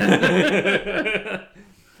 Yeah.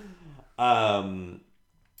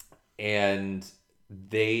 And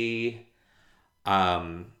they,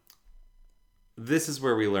 this is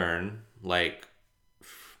where we learn, like,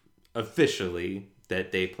 officially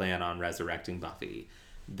that they plan on resurrecting Buffy.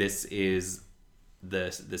 This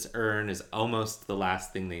urn is almost the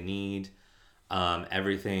last thing they need.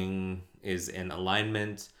 Everything is in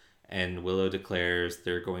alignment, and Willow declares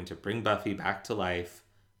they're going to bring Buffy back to life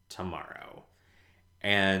tomorrow.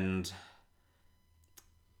 And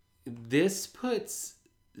this puts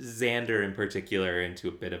Xander in particular into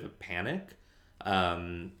a bit of a panic.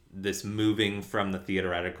 This moving from the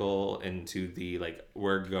theoretical into the, like,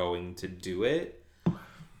 we're going to do it.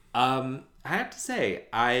 I have to say,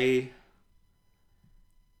 I'm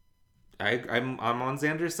on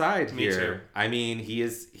Xander's side here. Me too. I mean,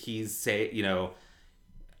 he's saying,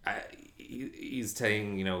 he's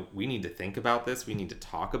saying, we need to think about this. We need to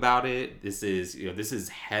talk about it. This is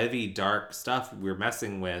heavy, dark stuff we're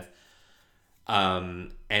messing with.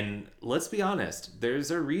 And let's be honest,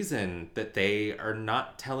 there's a reason that they are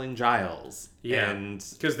not telling Giles. Yeah, and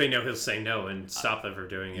because they know he'll say no and stop them from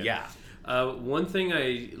doing it. Yeah. One thing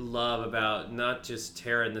I love about not just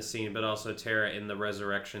Tara in the scene, but also Tara in the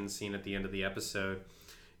resurrection scene at the end of the episode,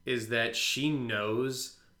 is that she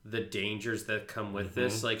knows the dangers that come with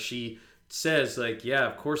this. Like, she says, like, yeah,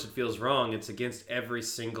 of course it feels wrong. It's against every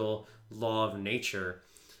single law of nature.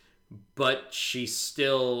 But she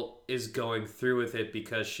still is going through with it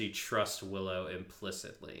because she trusts Willow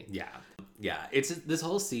implicitly. Yeah. It's this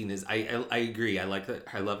whole scene is I agree. I like that.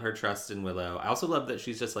 I love her trust in Willow. I also love that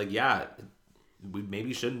she's just like, yeah, we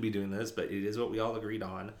maybe shouldn't be doing this, but it is what we all agreed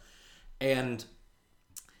on. And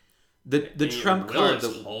the trump card,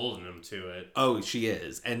 Willow's holding him to it. Oh, she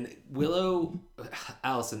is. And Willow,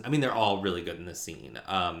 Allison. I mean, they're all really good in this scene.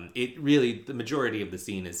 The majority of the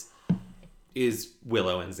scene is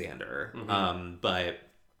Willow and Xander. But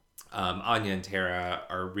Anya and Tara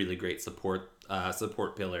are really great support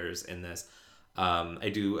pillars in this. I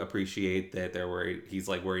do appreciate that they're worried. He's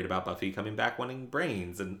like worried about Buffy coming back wanting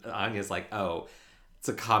brains, and Anya's like, oh, it's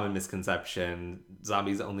a common misconception.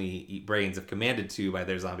 Zombies only eat brains if commanded to by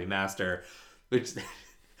their zombie master, which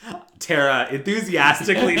Tara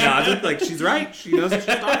enthusiastically nods with, like, she's right. She knows what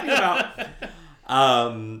she's talking about.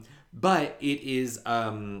 But it is,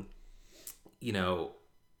 Willow's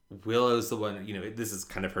the one, this is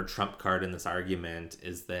kind of her trump card in this argument,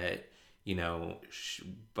 is that,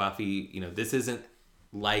 Buffy, this isn't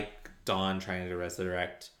like Dawn trying to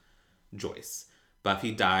resurrect Joyce.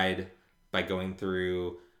 Buffy died by going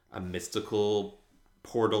through a mystical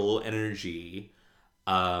portal energy.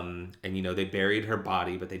 And, they buried her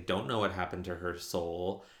body, but they don't know what happened to her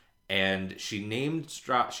soul. And she name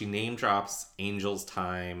drops Angel's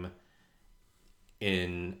time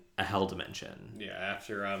in a hell dimension. Yeah,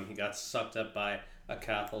 after he got sucked up by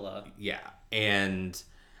Acapella. Yeah, and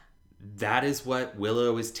that is what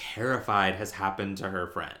Willow is terrified has happened to her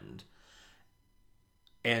friend.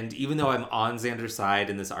 And even though I'm on Xander's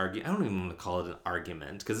side in this argument, I don't even want to call it an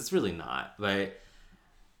argument, because it's really not. But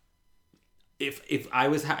if I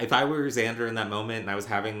were Xander in that moment and I was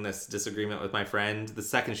having this disagreement with my friend, the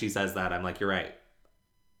second she says that, I'm like, you're right.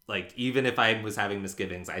 Like, even if I was having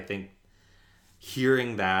misgivings, I think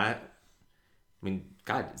hearing that, I mean,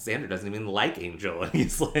 God, Xander doesn't even like Angel. And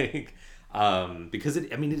he's like, because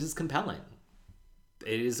it is compelling.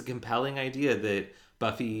 It is a compelling idea that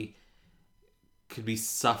Buffy could be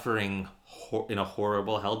suffering in a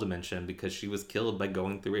horrible hell dimension because she was killed by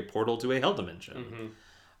going through a portal to a hell dimension.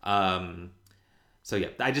 So yeah,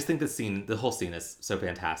 I just think the whole scene is so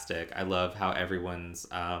fantastic. I love how everyone's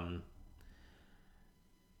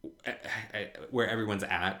where everyone's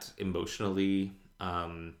at emotionally. I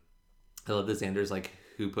love that Xander's like,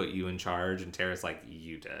 who put you in charge? And Tara's like,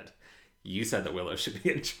 you did. You said that Willow should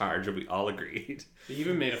be in charge, and we all agreed. He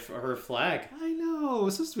even made her flag. I know,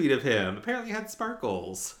 so sweet of him. Apparently had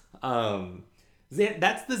sparkles. That's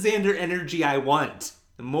the Xander energy I want.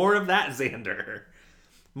 More of that Xander.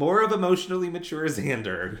 More of emotionally mature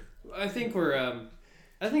Xander. I think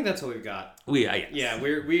I think that's what we've got. Yes. Yeah,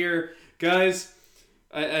 we're guys.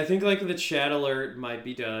 I think like the chat alert might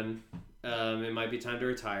be done. It might be time to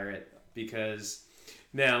retire it because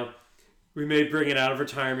now we may bring it out of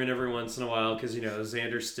retirement every once in a while because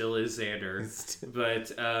Xander still is Xander,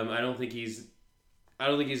 but I don't think he's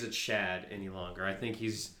a Chad any longer. I think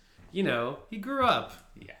he's he grew up.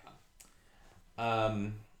 Yeah.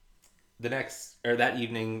 That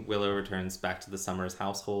evening, Willow returns back to the Summers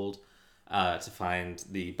household to find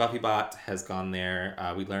the Buffy bot has gone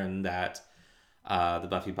there. We learn that the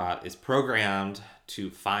Buffy bot is programmed to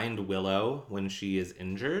find Willow when she is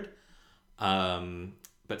injured.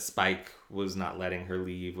 But Spike was not letting her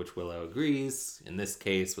leave, which Willow agrees. In this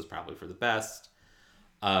case, was probably for the best.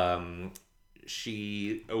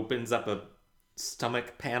 She opens up a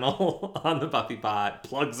stomach panel on the Buffy bot,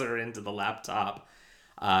 plugs her into the laptop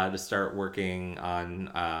to start working on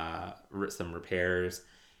some repairs.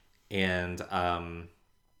 And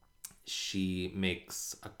she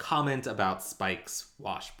makes a comment about Spike's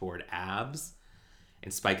washboard abs.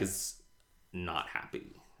 And Spike is not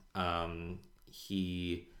happy.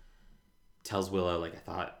 He tells Willow, like,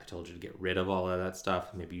 I told you to get rid of all of that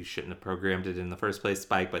stuff. Maybe you shouldn't have programmed it in the first place,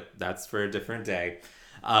 Spike, but that's for a different day.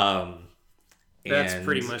 That's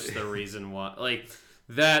pretty much the reason why. Like,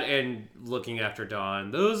 that and looking after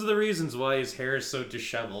Dawn, those are the reasons why his hair is so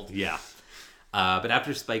disheveled. Yeah. But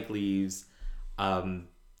after Spike leaves, the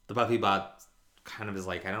Buffy bot kind of is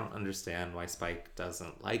like, I don't understand why Spike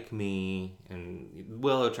doesn't like me. And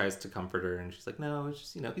Willow tries to comfort her, and she's like, no, it's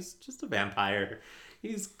just, he's just a vampire.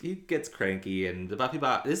 He gets cranky. And the Buffy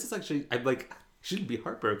bot, this is actually, I'm like, shouldn't be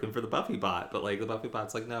heartbroken for the Buffy bot, but like the Buffy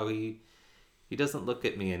bot's like, no, he doesn't look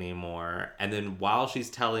at me anymore. And then while she's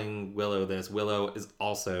telling Willow this, Willow is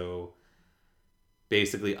also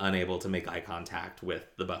basically unable to make eye contact with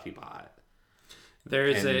the Buffy bot.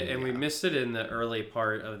 We missed it in the early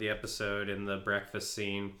part of the episode in the breakfast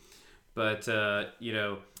scene, but they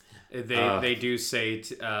do say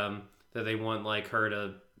that they want like her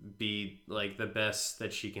to be like the best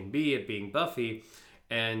that she can be at being Buffy,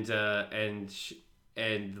 and the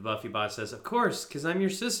Buffy bot says, of course, because I'm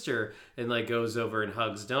your sister, and like goes over and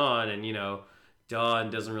hugs Dawn, and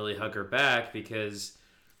Dawn doesn't really hug her back because,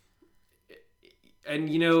 and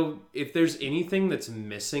if there's anything that's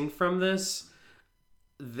missing from this,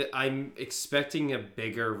 I'm expecting a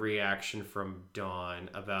bigger reaction from Dawn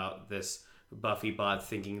about this Buffy bot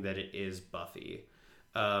thinking that it is Buffy.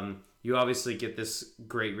 You obviously get this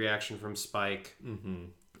great reaction from Spike.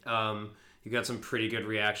 Mm-hmm. You got some pretty good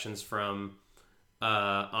reactions from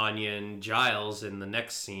Anya and Giles in the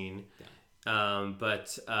next scene. Yeah.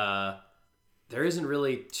 But there isn't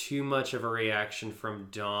really too much of a reaction from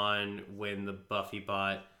Dawn when the Buffy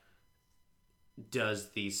bot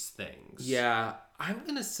does these things. Yeah, I'm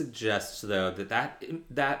going to suggest, though, that, and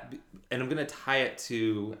I'm going to tie it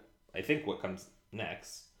to, I think, what comes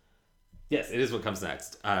next. Yes, it is what comes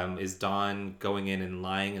next. Is Dawn going in and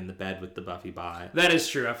lying in the bed with the Buffy bot? That is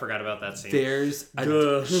true. I forgot about that scene.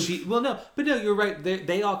 No, you're right.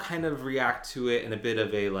 They all kind of react to it in a bit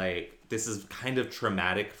of a like, this is kind of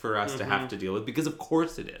traumatic for us to have to deal with, because of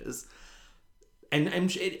course it is. And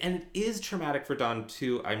it is traumatic for Dawn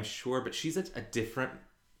too, I'm sure, but she's at a different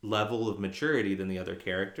level of maturity than the other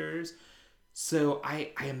characters. So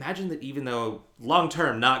I imagine that even though long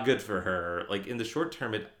term not good for her, like in the short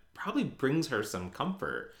term it probably brings her some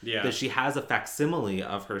comfort. Yeah. That she has a facsimile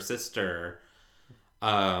of her sister.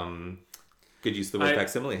 Good use of the word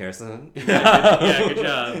facsimile, Harrison. Good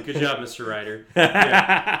job, Mr. Ryder.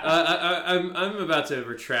 Yeah. I'm about to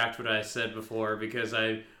retract what I said before because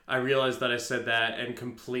I realized that I said that and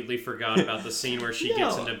completely forgot about the scene where she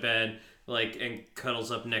gets into bed and cuddles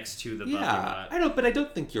up next to the Buffy bot. I know, but I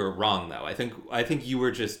don't think you're wrong though. I think you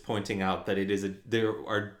were just pointing out that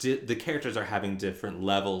the characters are having different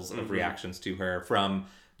levels of reactions to her, from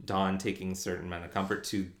Dawn taking a certain amount of comfort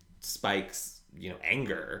to Spike's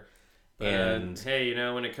anger. And hey,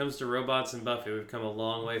 when it comes to robots and Buffy, we've come a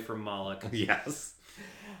long way from Moloch. Yes.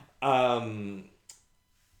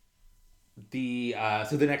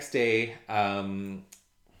 So the next day,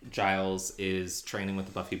 Giles is training with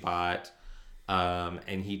the Buffy bot,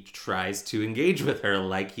 and he tries to engage with her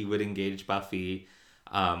like he would engage Buffy,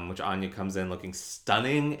 which Anya comes in looking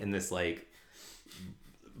stunning in this like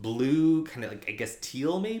blue kind of like, I guess,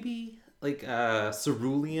 teal maybe, like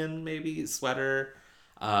cerulean maybe sweater,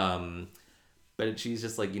 but she's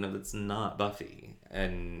just like, that's not Buffy,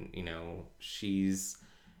 and and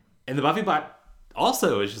the Buffy bot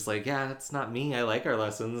also is just like, yeah, it's not me, I like our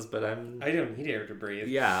lessons, but I don't need air to breathe.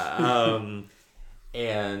 Yeah.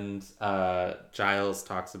 And Giles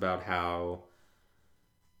talks about how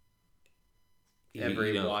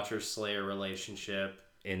every Watcher-Slayer relationship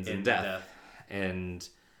ends in death. And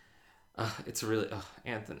it's really...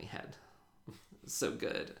 Anthony Head. So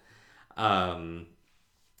good. And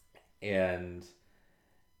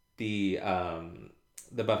the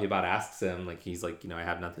Buffy bot asks him, like, he's like, I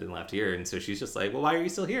have nothing left here. And so she's just like, well, why are you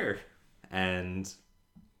still here? And...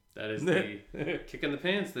 that is the kick in the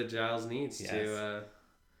pants that Giles needs to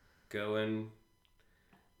go and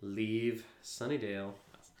leave Sunnydale.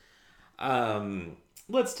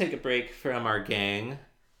 Let's take a break from our gang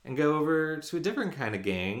and go over to a different kind of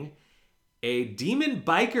gang. A demon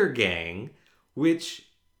biker gang, which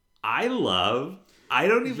I love. I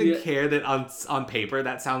don't even care that on paper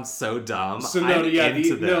that sounds so dumb. So no,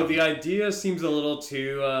 the idea seems a little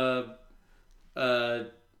too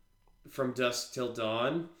From Dusk Till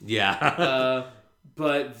Dawn. Yeah.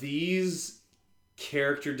 But these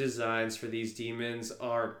character designs for these demons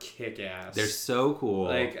are kick-ass. They're so cool.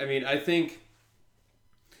 Like, I mean, I don't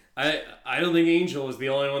think Angel was the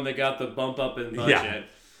only one that got the bump up in budget. Yeah.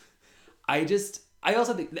 I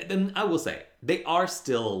also think, and I will say, they are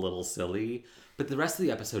still a little silly, but the rest of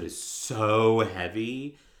the episode is so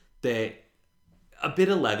heavy that a bit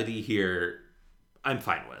of levity here, I'm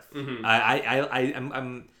fine with. Mm-hmm.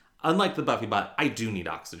 I'm unlike the Buffy bot, I do need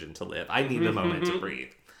oxygen to live. I need a moment to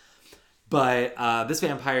breathe. But this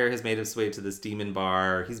vampire has made his way to this demon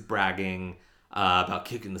bar. He's bragging about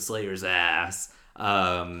kicking the Slayer's ass.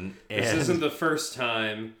 This isn't the first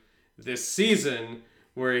time this season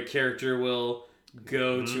where a character will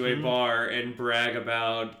go to a bar and brag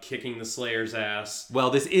about kicking the Slayer's ass. Well,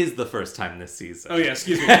 this is the first time this season. Oh yeah,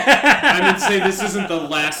 excuse me. I meant to say this isn't the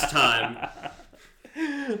last time.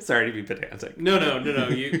 Sorry to be pedantic. No.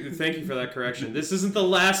 Thank you for that correction. This isn't the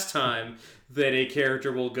last time that a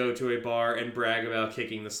character will go to a bar and brag about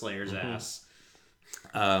kicking the Slayer's ass.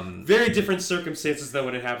 Very different circumstances though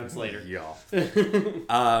when it happens later. Yeah.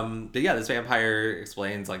 But yeah, this vampire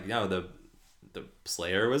explains like, the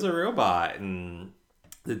Slayer was a robot, and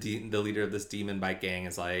the leader of this demon bike gang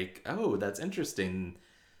is like, oh, that's interesting.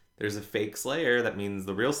 There's a fake Slayer. That means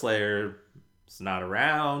the real Slayer is not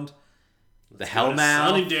around. The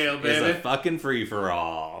Hellmouth is a fucking free for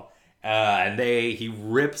all. And he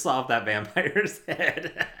rips off that vampire's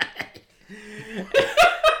head.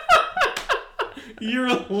 Your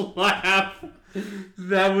laugh.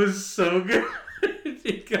 That was so good.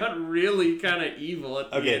 It got really kind of evil at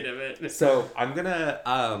the end of it. So I'm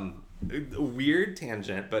gonna weird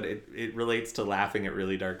tangent, but it relates to laughing at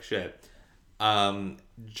really dark shit. John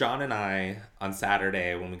and I on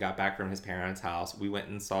Saturday when we got back from his parents' house, we went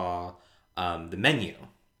and saw The Menu,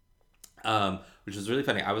 which was really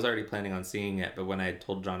funny. I was already planning on seeing it, but when I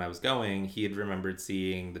told John I was going, he had remembered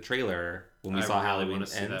seeing the trailer when we saw Halloween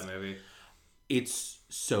Ends. I want to see that movie. It's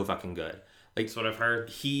so fucking good. Like, that's what I've heard.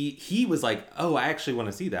 He was like, oh, I actually want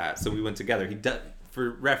to see that. So we went together. For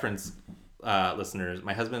reference, listeners,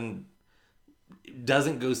 my husband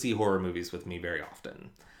doesn't go see horror movies with me very often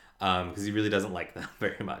because he really doesn't like them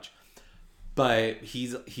very much. But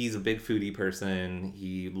he's a big foodie person.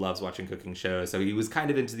 He loves watching cooking shows. So he was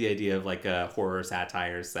kind of into the idea of like a horror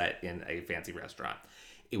satire set in a fancy restaurant.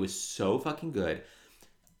 It was so fucking good.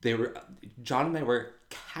 John and I were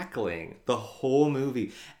cackling the whole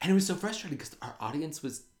movie. And it was so frustrating because our audience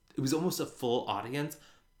it was almost a full audience,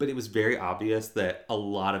 but it was very obvious that a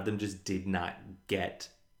lot of them just did not get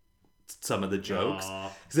some of the jokes.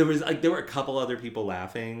 Because there were a couple other people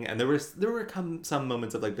laughing, and there were some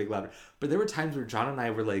moments of like big laughter, but there were times where John and I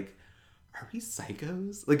were like, are we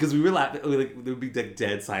psychos? Like, because we were laughing, like there would be like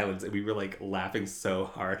dead silence, and we were like laughing so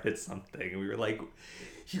hard at something, and we were like,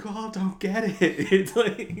 you all don't get it. It's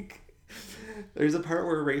like there's a part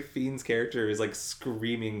where Ralph Fiennes' character is like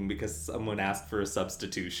screaming because someone asked for a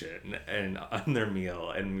substitution and on their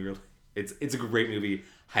meal, and we were it's a great movie,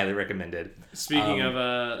 highly recommended. Speaking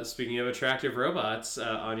of attractive robots,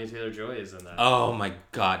 Anya Taylor-Joy is in that. Oh my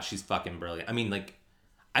god, she's fucking brilliant. I mean, like,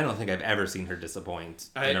 I don't think I've ever seen her disappoint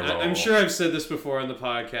in a role. I'm sure I've said this before on the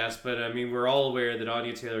podcast, but I mean, we're all aware that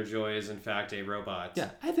Anya Taylor-Joy is in fact a robot.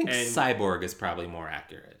 Yeah, I think Cyborg is probably more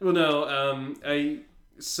accurate. Well, no,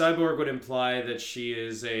 Cyborg would imply that she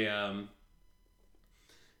is a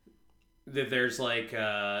that there's like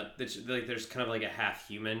there's kind of like a half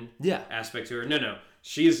human aspect to her. No,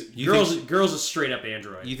 she's girl's a straight up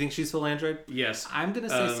android. You think she's full android? Yes, I'm gonna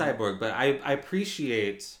say Cyborg, but I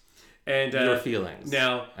appreciate your feelings.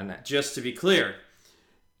 Now, just to be clear,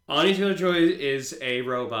 Anya Taylor-Joy is a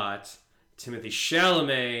robot. Timothée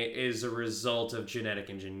Chalamet is a result of genetic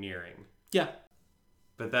engineering. Yeah.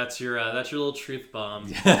 But that's your little truth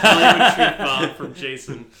bomb. Hollywood truth bomb from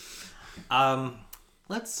Jason.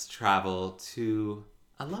 Let's travel to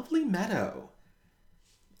a lovely meadow.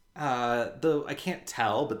 Though I can't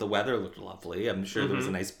tell, but the weather looked lovely. I'm sure there was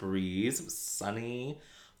a nice breeze. It was sunny.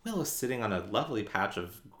 Willow's sitting on a lovely patch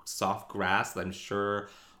of soft grass that I'm sure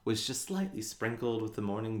was just slightly sprinkled with the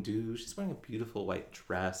morning dew. She's wearing a beautiful white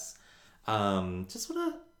dress. Just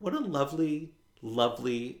what a lovely,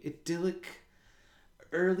 lovely, idyllic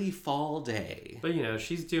early fall day. But you know,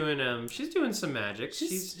 she's doing some magic.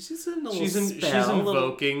 She's in a little she's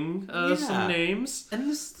invoking some names. And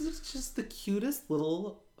this just the cutest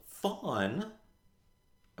little fawn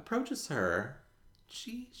approaches her.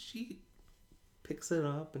 She picks it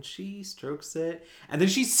up and she strokes it, and then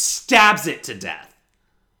she stabs it to death.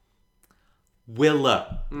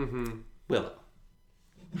 Willow. Willow.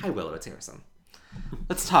 Hi, Willow. It's Harrison.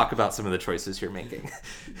 Let's talk about some of the choices you're making.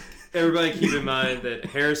 Everybody keep in mind that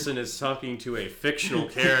Harrison is talking to a fictional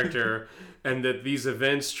character and that these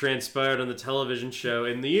events transpired on the television show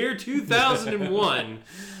in the year 2001.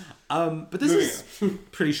 But this is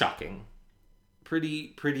pretty shocking.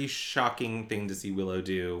 Pretty shocking thing to see Willow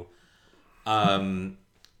do.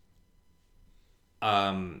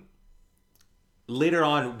 Later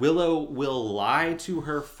on, Willow will lie to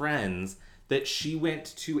her friends that she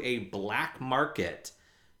went to a black market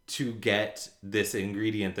to get this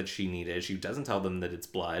ingredient that she needed. She doesn't tell them that it's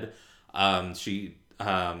blood. She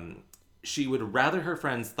would rather her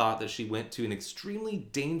friends thought that she went to an extremely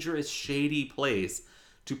dangerous, shady place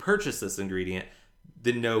to purchase this ingredient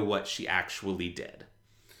than know what she actually did.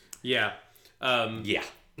 Yeah. Yeah.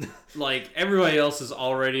 Like, everybody else is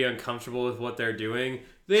already uncomfortable with what they're doing.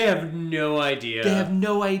 They have no idea. They have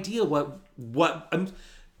no idea what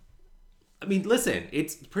I mean, listen,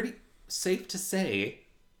 it's pretty safe to say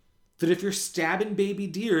that if you're stabbing baby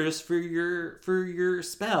deers for your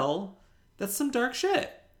spell, that's some dark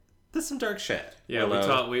shit. That's some dark shit. Yeah,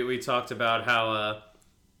 we talked about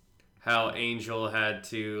how Angel had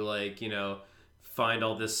to, like, you know, find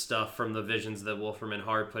all this stuff from the visions that Wolfram and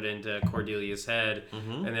Hart put into Cordelia's head,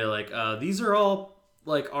 and they're like, these are all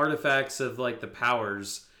like artifacts of like the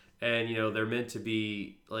powers, and you know they're meant to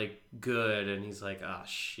be like good, and he's like, ah,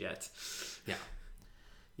 shit. Yeah.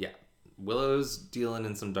 Willow's dealing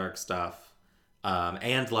in some dark stuff,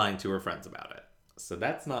 and lying to her friends about it. So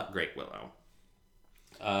that's not great, Willow.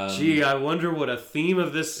 Gee, I wonder what a theme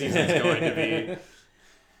of this season is going to be.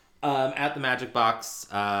 At the Magic Box,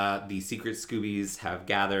 the secret Scoobies have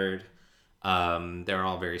gathered. They're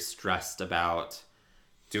all very stressed about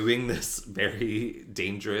doing this very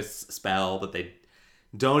dangerous spell, but they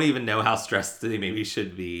don't even know how stressed they maybe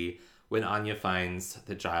should be when Anya finds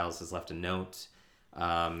that Giles has left a note.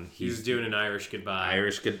 He's doing an Irish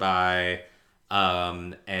goodbye.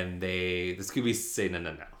 And the Scoobies say,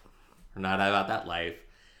 no. We're not about that life.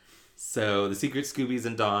 So the secret Scoobies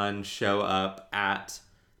and Dawn show up at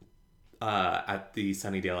the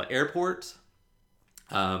Sunnydale airport,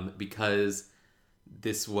 because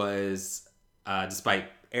this was, despite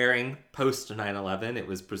airing post 9/11, it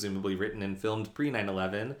was presumably written and filmed pre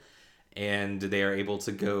 9/11, and they are able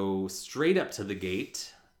to go straight up to the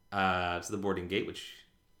gate, to the boarding gate, which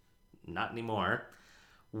not anymore,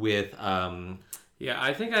 with Yeah,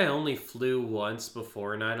 I think I only flew once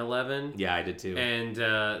before 9/11. Yeah, I did too. And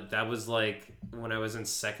that was like when I was in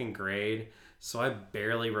second grade. So I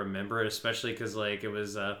barely remember it, especially because like it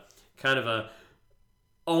was kind of a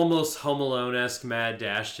almost Home Alone-esque mad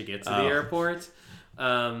dash to get to the airport.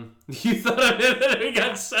 You thought I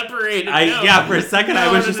got separated. Yeah, for a second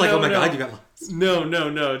I was just like, oh my God, you got lost.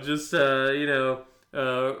 No. Just, run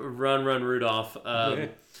Rudolph.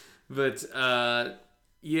 But,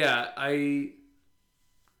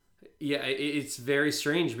 it's very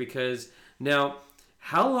strange because now,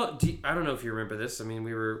 how long? I don't know if you remember this. I mean,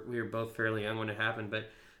 we were both fairly young when it happened, but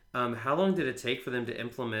how long did it take for them to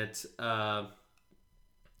implement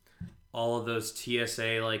all of those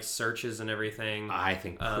TSA like searches and everything? I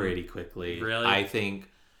think pretty quickly. Really? I think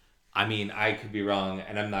I mean, I could be wrong,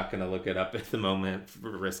 and I'm not going to look it up at the moment for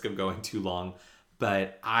risk of going too long.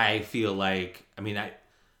 But I feel like,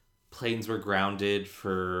 planes were grounded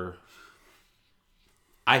for.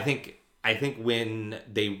 I think when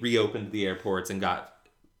they reopened the airports and got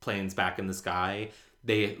planes back in the sky,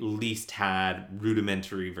 they at least had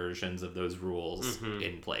rudimentary versions of those rules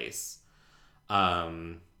in place.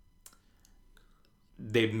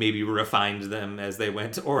 They maybe refined them as they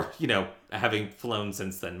went, or, having flown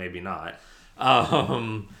since then, maybe not.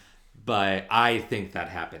 But I think that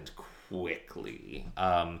happened quickly.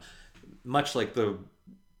 Much like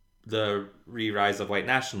the re-rise of white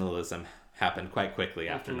nationalism happened quite quickly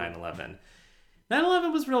after 9/11.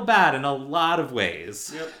 9/11 was real bad in a lot of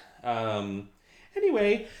ways. Yep.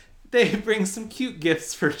 Anyway, they bring some cute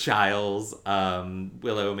gifts for Giles.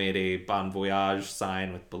 Willow made a Bon Voyage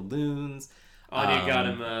sign with balloons. Anya got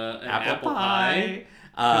him an apple pie.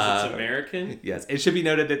 Because it's American. Yes. It should be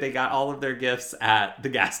noted that they got all of their gifts at the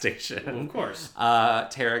gas station. Well, of course.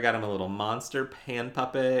 Tara got him a little monster pan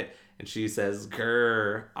puppet. And she says,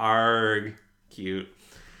 grr, arg. Cute.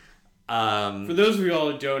 For those of you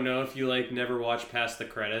all who don't know, if you never watch past the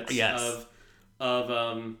credits of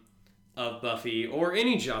Buffy or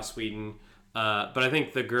any Joss Whedon, but I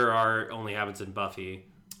think the grr only happens in Buffy.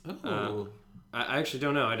 Oh. I actually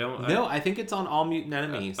don't know. I think it's on all Mutant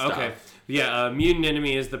Enemy stuff. Okay. Yeah, Mutant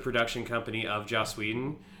Enemy is the production company of Joss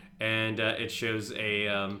Whedon, and it shows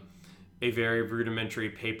a very rudimentary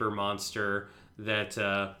paper monster that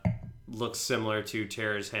looks similar to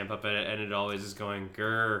Tara's hand puppet, and it always is going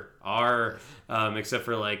grr, ar, except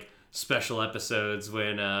for special episodes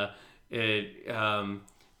when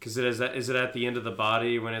because is it at the end of the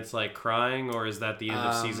body when it's crying, or is that the end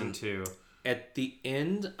of season 2? At the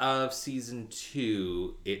end of season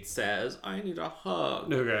 2, it says, I need a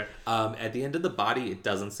hug. Okay. At the end of the body, it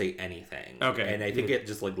doesn't say anything. Okay. And I think it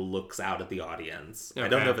just looks out at the audience. Okay. I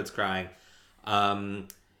don't know if it's crying.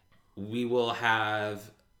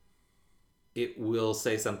 It will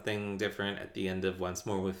say something different at the end of Once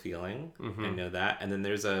More with Feeling. I know that. And then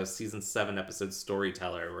there's a season 7 episode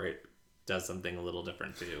Storyteller where it does something a little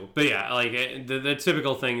different too. But yeah, the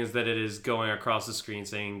typical thing is that it is going across the screen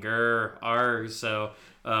saying grr, arg. So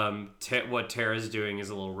what Tara's doing is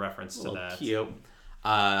a little reference to that. Cute.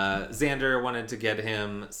 Xander wanted to get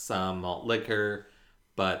him some malt liquor,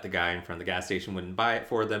 but the guy in front of the gas station wouldn't buy it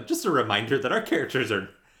for them. Just a reminder that our characters are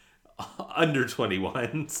under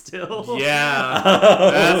 21 still. Yeah,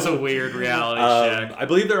 that's a weird reality check. I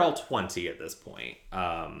believe they're all 20 at this point.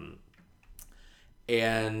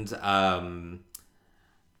 And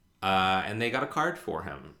they got a card for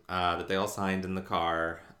him that they all signed in the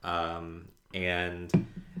car. And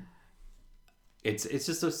it's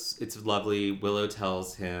just it's lovely. Willow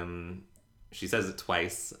tells him, she says it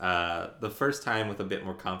twice. The first time with a bit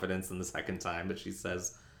more confidence than the second time, but she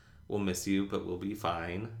says, we'll miss you, but we'll be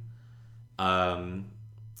fine.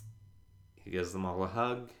 He gives them all a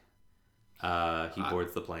hug. He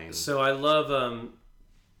boards the plane. So I love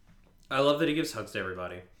that he gives hugs to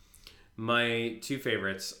everybody. My two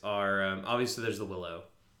favorites are obviously there's the Willow.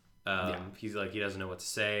 He's he doesn't know what to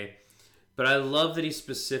say, but I love that he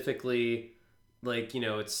specifically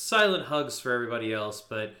it's silent hugs for everybody else,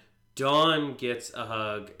 but Dawn gets a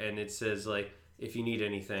hug and it says if you need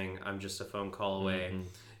anything, I'm just a phone call away.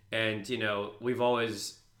 And we've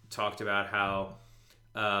always talked about how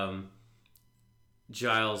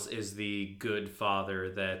Giles is the good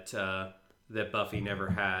father that Buffy never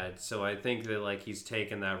had. So I think that he's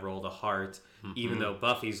taken that role to heart. Even though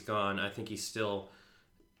Buffy's gone, I think he still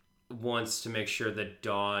wants to make sure that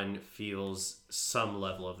Dawn feels some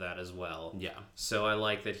level of that as well. Yeah. So I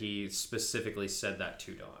like that he specifically said that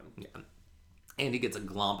to Dawn. Yeah. And he gets a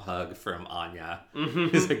glomp hug from Anya.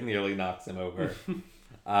 Who's nearly knocks him over.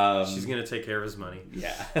 She's going to take care of his money.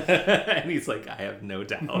 Yeah. And he's I have no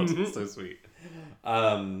doubt. It's so sweet.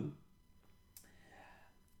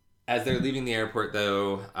 As they're leaving the airport,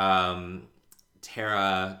 though,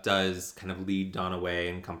 Tara does kind of lead Dawn away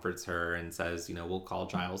and comforts her and says, we'll call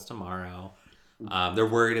Giles tomorrow. They're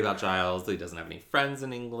worried about Giles. He doesn't have any friends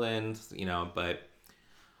in England, but...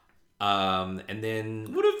 and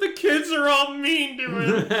then... What if the kids are all mean to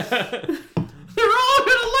him? They're all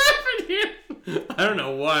going to laugh at him! I don't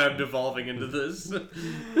know why I'm devolving into this.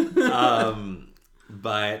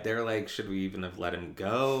 But they're should we even have let him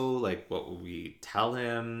go? What would we tell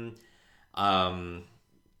him? And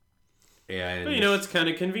but, it's kind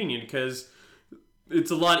of convenient because it's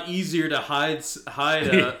a lot easier to hide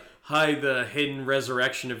the hidden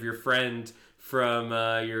resurrection of your friend from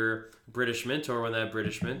your British mentor when that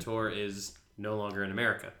British mentor is no longer in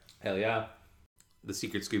America. Hell yeah. The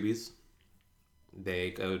Secret Scoobies.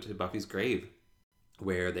 they go to Buffy's grave,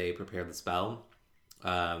 where they prepare the spell.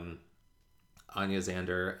 Anya,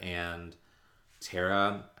 Xander, and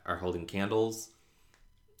Tara are holding candles.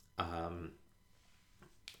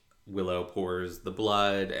 Willow pours the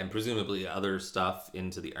blood and presumably other stuff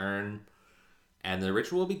into the urn, and the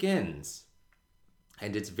ritual begins.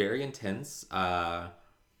 And it's very intense.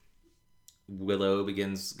 Willow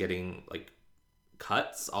begins getting like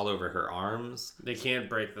cuts all over her arms. They can't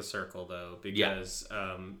break the circle though, because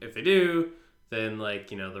if they do, then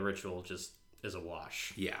the ritual just is a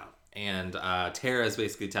wash. Yeah. And Tara is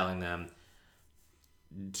basically telling them,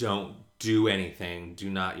 don't do anything. Do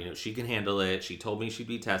not, she can handle it. She told me she'd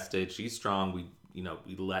be tested. She's strong. We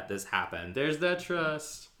let this happen. There's that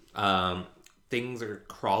trust. Things are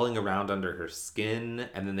crawling around under her skin,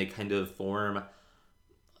 and then they kind of form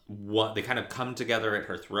they kind of come together at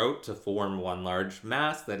her throat to form one large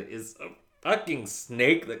mass that is a fucking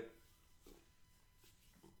snake that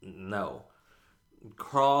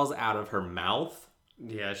crawls out of her mouth.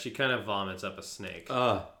 Yeah, she kind of vomits up a snake.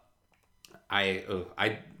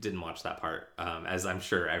 I didn't watch that part, as I'm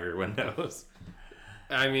sure everyone knows.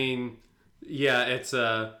 I mean, yeah, it's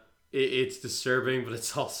disturbing, but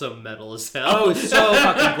it's also metal as hell. Oh, it's so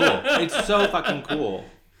fucking cool. It's so fucking cool.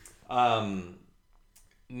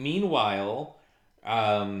 Meanwhile,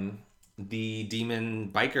 the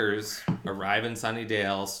demon bikers arrive in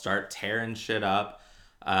Sunnydale, start tearing shit up.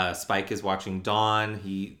 Spike is watching Dawn.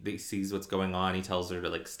 He sees what's going on. He tells her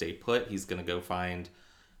to stay put. He's gonna go find.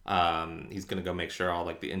 He's gonna go make sure all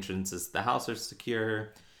the entrances to the house are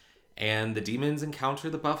secure. And the demons encounter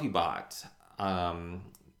the Buffy bot.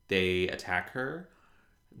 They attack her.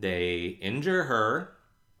 They injure her.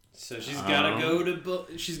 So she's gotta go to Willow.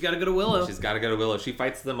 She's gotta go to Willow. She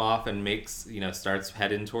fights them off and starts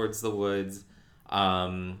heading towards the woods.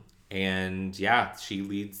 And yeah, she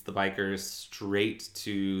leads the bikers straight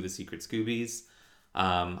to the secret Scoobies.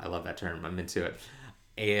 I love that term. I'm into it.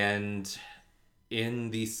 And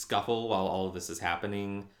in the scuffle while all of this is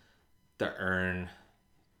happening, the urn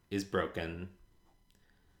is broken.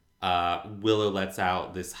 Willow lets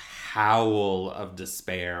out this howl of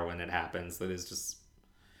despair when it happens that is just,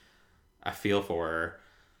 I feel for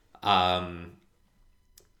her.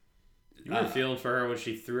 You were feeling for her when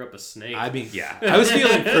she threw up a snake. I mean, yeah. I was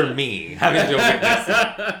feeling for me having to witness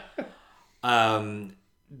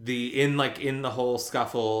it. In the whole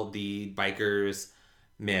scuffle, the bikers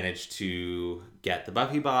managed to get the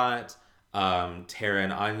Buffy bot. Tara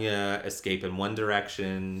and Anya escape in one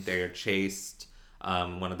direction. They're chased.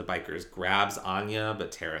 One of the bikers grabs Anya,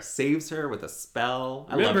 but Tara saves her with a spell.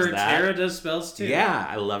 Remember, Tara does spells too. Yeah,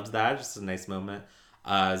 I loved that. Just a nice moment.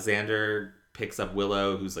 Xander picks up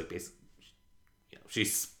Willow, who's basically,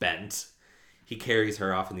 she's spent. He carries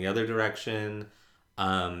her off in the other direction.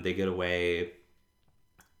 They get away,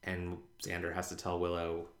 and Xander has to tell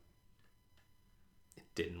Willow it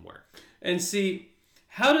didn't work. And see,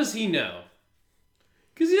 how does he know?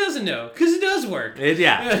 Because he doesn't know. Because it does work.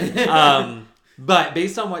 But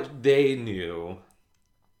based on what they knew,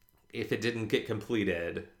 if it didn't get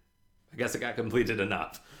completed, I guess it got completed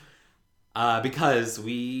enough. Because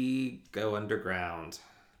we go underground.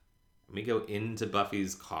 We go into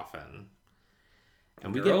Buffy's coffin.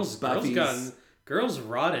 And girls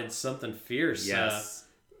rotted something fierce. Yes.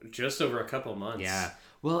 Just over a couple months. Yeah.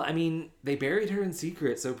 Well, I mean, they buried her in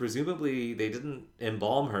secret, so presumably they didn't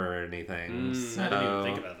embalm her or anything. I didn't even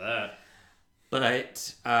think about that.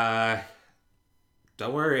 But,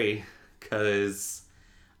 don't worry, because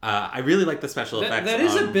I really like the special effects. That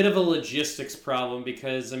is a bit of a logistics problem,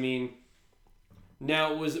 because, I mean,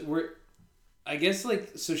 now I guess,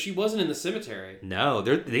 so she wasn't in the cemetery. No,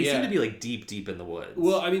 they seem to be, deep in the woods.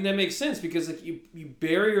 Well, I mean, that makes sense, because, you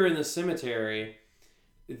bury her in the cemetery,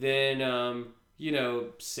 then,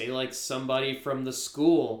 say, somebody from the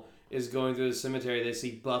school is going through the cemetery, they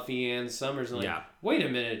see Buffy and Summers, and wait a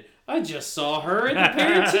minute, I just saw her at the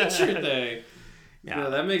parent-teacher thing. Yeah,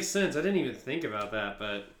 that makes sense. I didn't even think about that,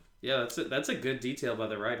 but yeah, that's a good detail by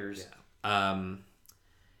the writers. Yeah.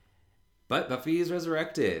 But Buffy is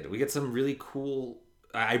resurrected. We get some really cool.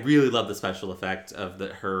 I really love the special effect of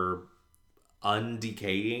her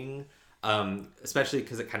undecaying, especially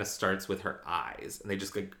because it kind of starts with her eyes, and they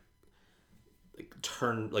just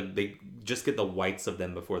turn they just get the whites of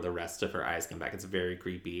them before the rest of her eyes come back. It's very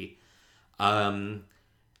creepy, and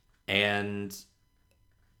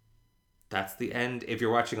that's the end. If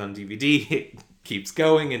you're watching on DVD, it keeps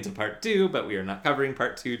going into part 2, but we are not covering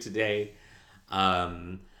part 2 today.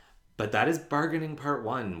 But that is bargaining part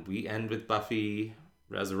 1. We end with Buffy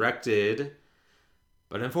resurrected,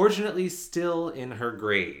 but unfortunately still in her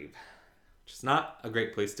grave, which is not a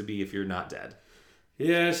great place to be if you're not dead.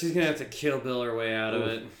 Yeah, she's gonna have to Kill Bill her way out of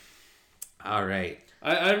it. All right.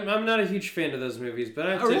 I'm not a huge fan of those movies, but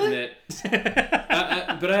I have to really?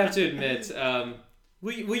 admit,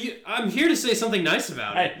 I'm here to say something nice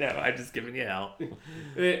about it. I know. I'm just giving you hell. And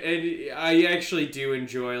I actually do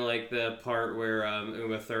enjoy like the part where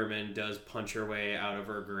Uma Thurman does punch her way out of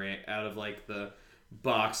her out of like the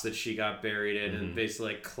box that she got buried in, and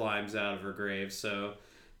basically like, climbs out of her grave. So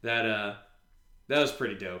that was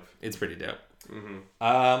pretty dope. It's pretty dope.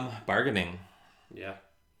 Bargaining. Yeah,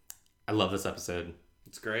 I love this episode.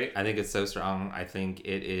 it's great. I think it's so strong. I think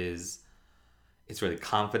it's really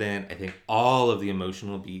confident. I think all of the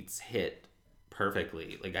emotional beats hit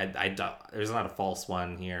perfectly. Like I don't, there's not a false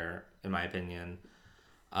one here, in my opinion.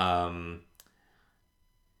 It's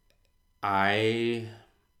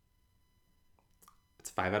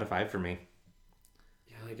 5 out of 5 for me.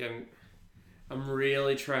 Yeah, like I'm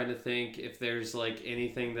really trying to think if there's like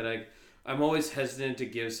anything that I'm always hesitant to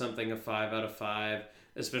give something a 5 out of 5,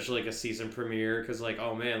 especially like a season premiere, because like,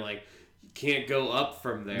 oh man, like you can't go up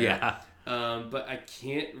from there. Yeah. But I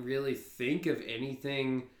can't really think of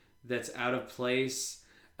anything that's out of place.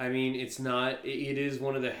 I mean, it is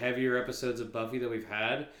one of the heavier episodes of Buffy that we've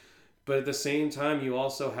had, but at the same time, you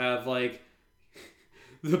also have like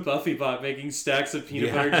the Buffy bot making stacks of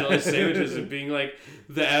peanut butter jelly sandwiches and being like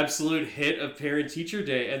the absolute hit of Parent Teacher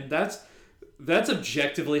Day, and that's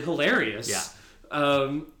objectively hilarious. Yeah.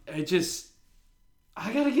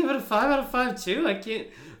 I gotta give it a 5 out of 5 too. I can't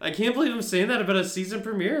believe I'm saying that about a season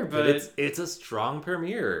premiere, but it's a strong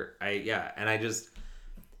premiere. And I just,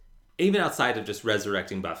 even outside of just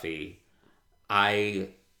resurrecting Buffy,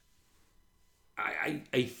 I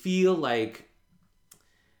feel like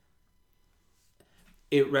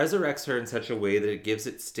it resurrects her in such a way that it gives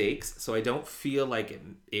it stakes. So I don't feel like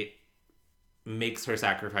it makes her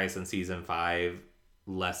sacrifice in season 5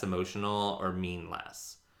 less emotional or mean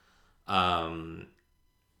less.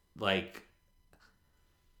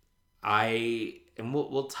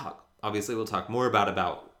 We'll talk. Obviously, we'll talk more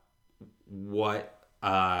about what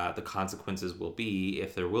the consequences will be,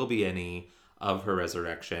 if there will be any, of her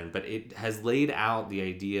resurrection. But it has laid out the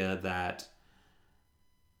idea that,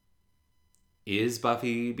 is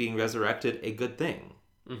Buffy being resurrected a good thing?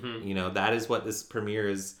 Mm-hmm. You know, that is what this premiere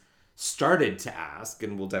is started to ask,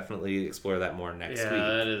 and we'll definitely explore that more next week.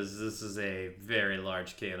 Yeah, this is a very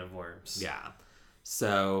large can of worms. Yeah.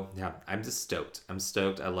 So, yeah, I'm just stoked. I'm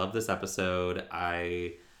stoked. I love this episode.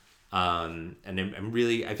 I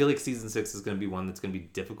feel like season 6 is going to be one that's going to be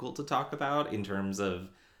difficult to talk about in terms of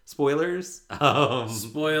spoilers.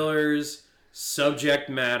 Spoilers,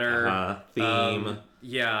 subject matter, theme.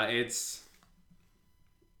 Yeah,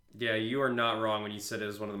 you are not wrong when you said it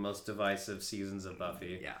was one of the most divisive seasons of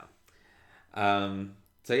Buffy. Yeah.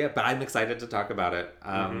 So yeah, but I'm excited to talk about it.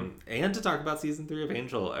 And to talk about season 3 of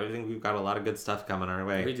Angel. I think we've got a lot of good stuff coming our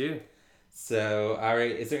way. We do. So, all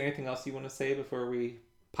right. Is there anything else you want to say before we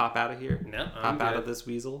pop out of here? No, I'm good. Out of this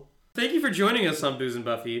weasel. Thank you for joining us on Booze and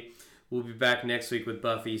Buffy. We'll be back next week with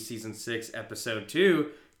Buffy season 6, episode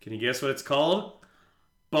 2. Can you guess what it's called?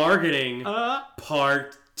 Bargaining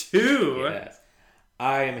Part 2. Yes.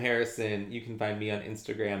 I am Harrison. You can find me on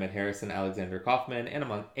Instagram at Harrison Alexander Kaufman, and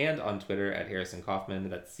on Twitter at Harrison Kaufman.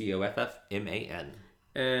 That's COFFMAN.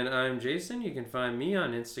 And I'm Jason. You can find me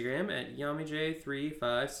on Instagram at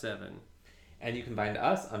YamiJ357. And you can find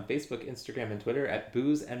us on Facebook, Instagram, and Twitter at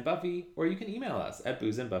Booze and Buffy, or you can email us at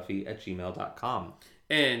boozeandbuffy@gmail.com.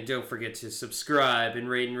 And don't forget to subscribe and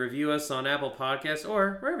rate and review us on Apple Podcasts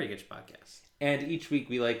or wherever you get your podcasts. And each week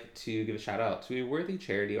we like to give a shout out to a worthy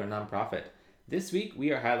charity or nonprofit. This week,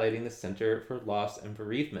 we are highlighting the Center for Loss and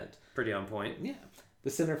Bereavement. Pretty on point. Yeah. The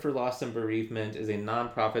Center for Loss and Bereavement is a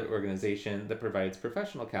nonprofit organization that provides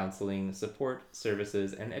professional counseling, support,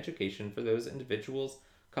 services, and education for those individuals,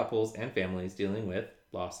 couples, and families dealing with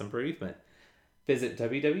loss and bereavement. Visit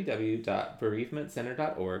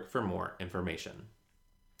www.bereavementcenter.org for more information.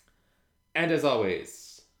 And as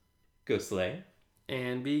always, go slay.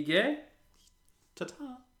 And be gay.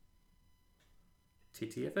 Ta-ta.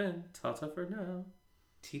 TTFN, ta-ta for now.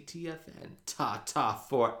 TTFN, ta-ta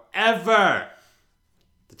forever.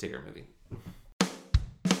 The Tigger movie.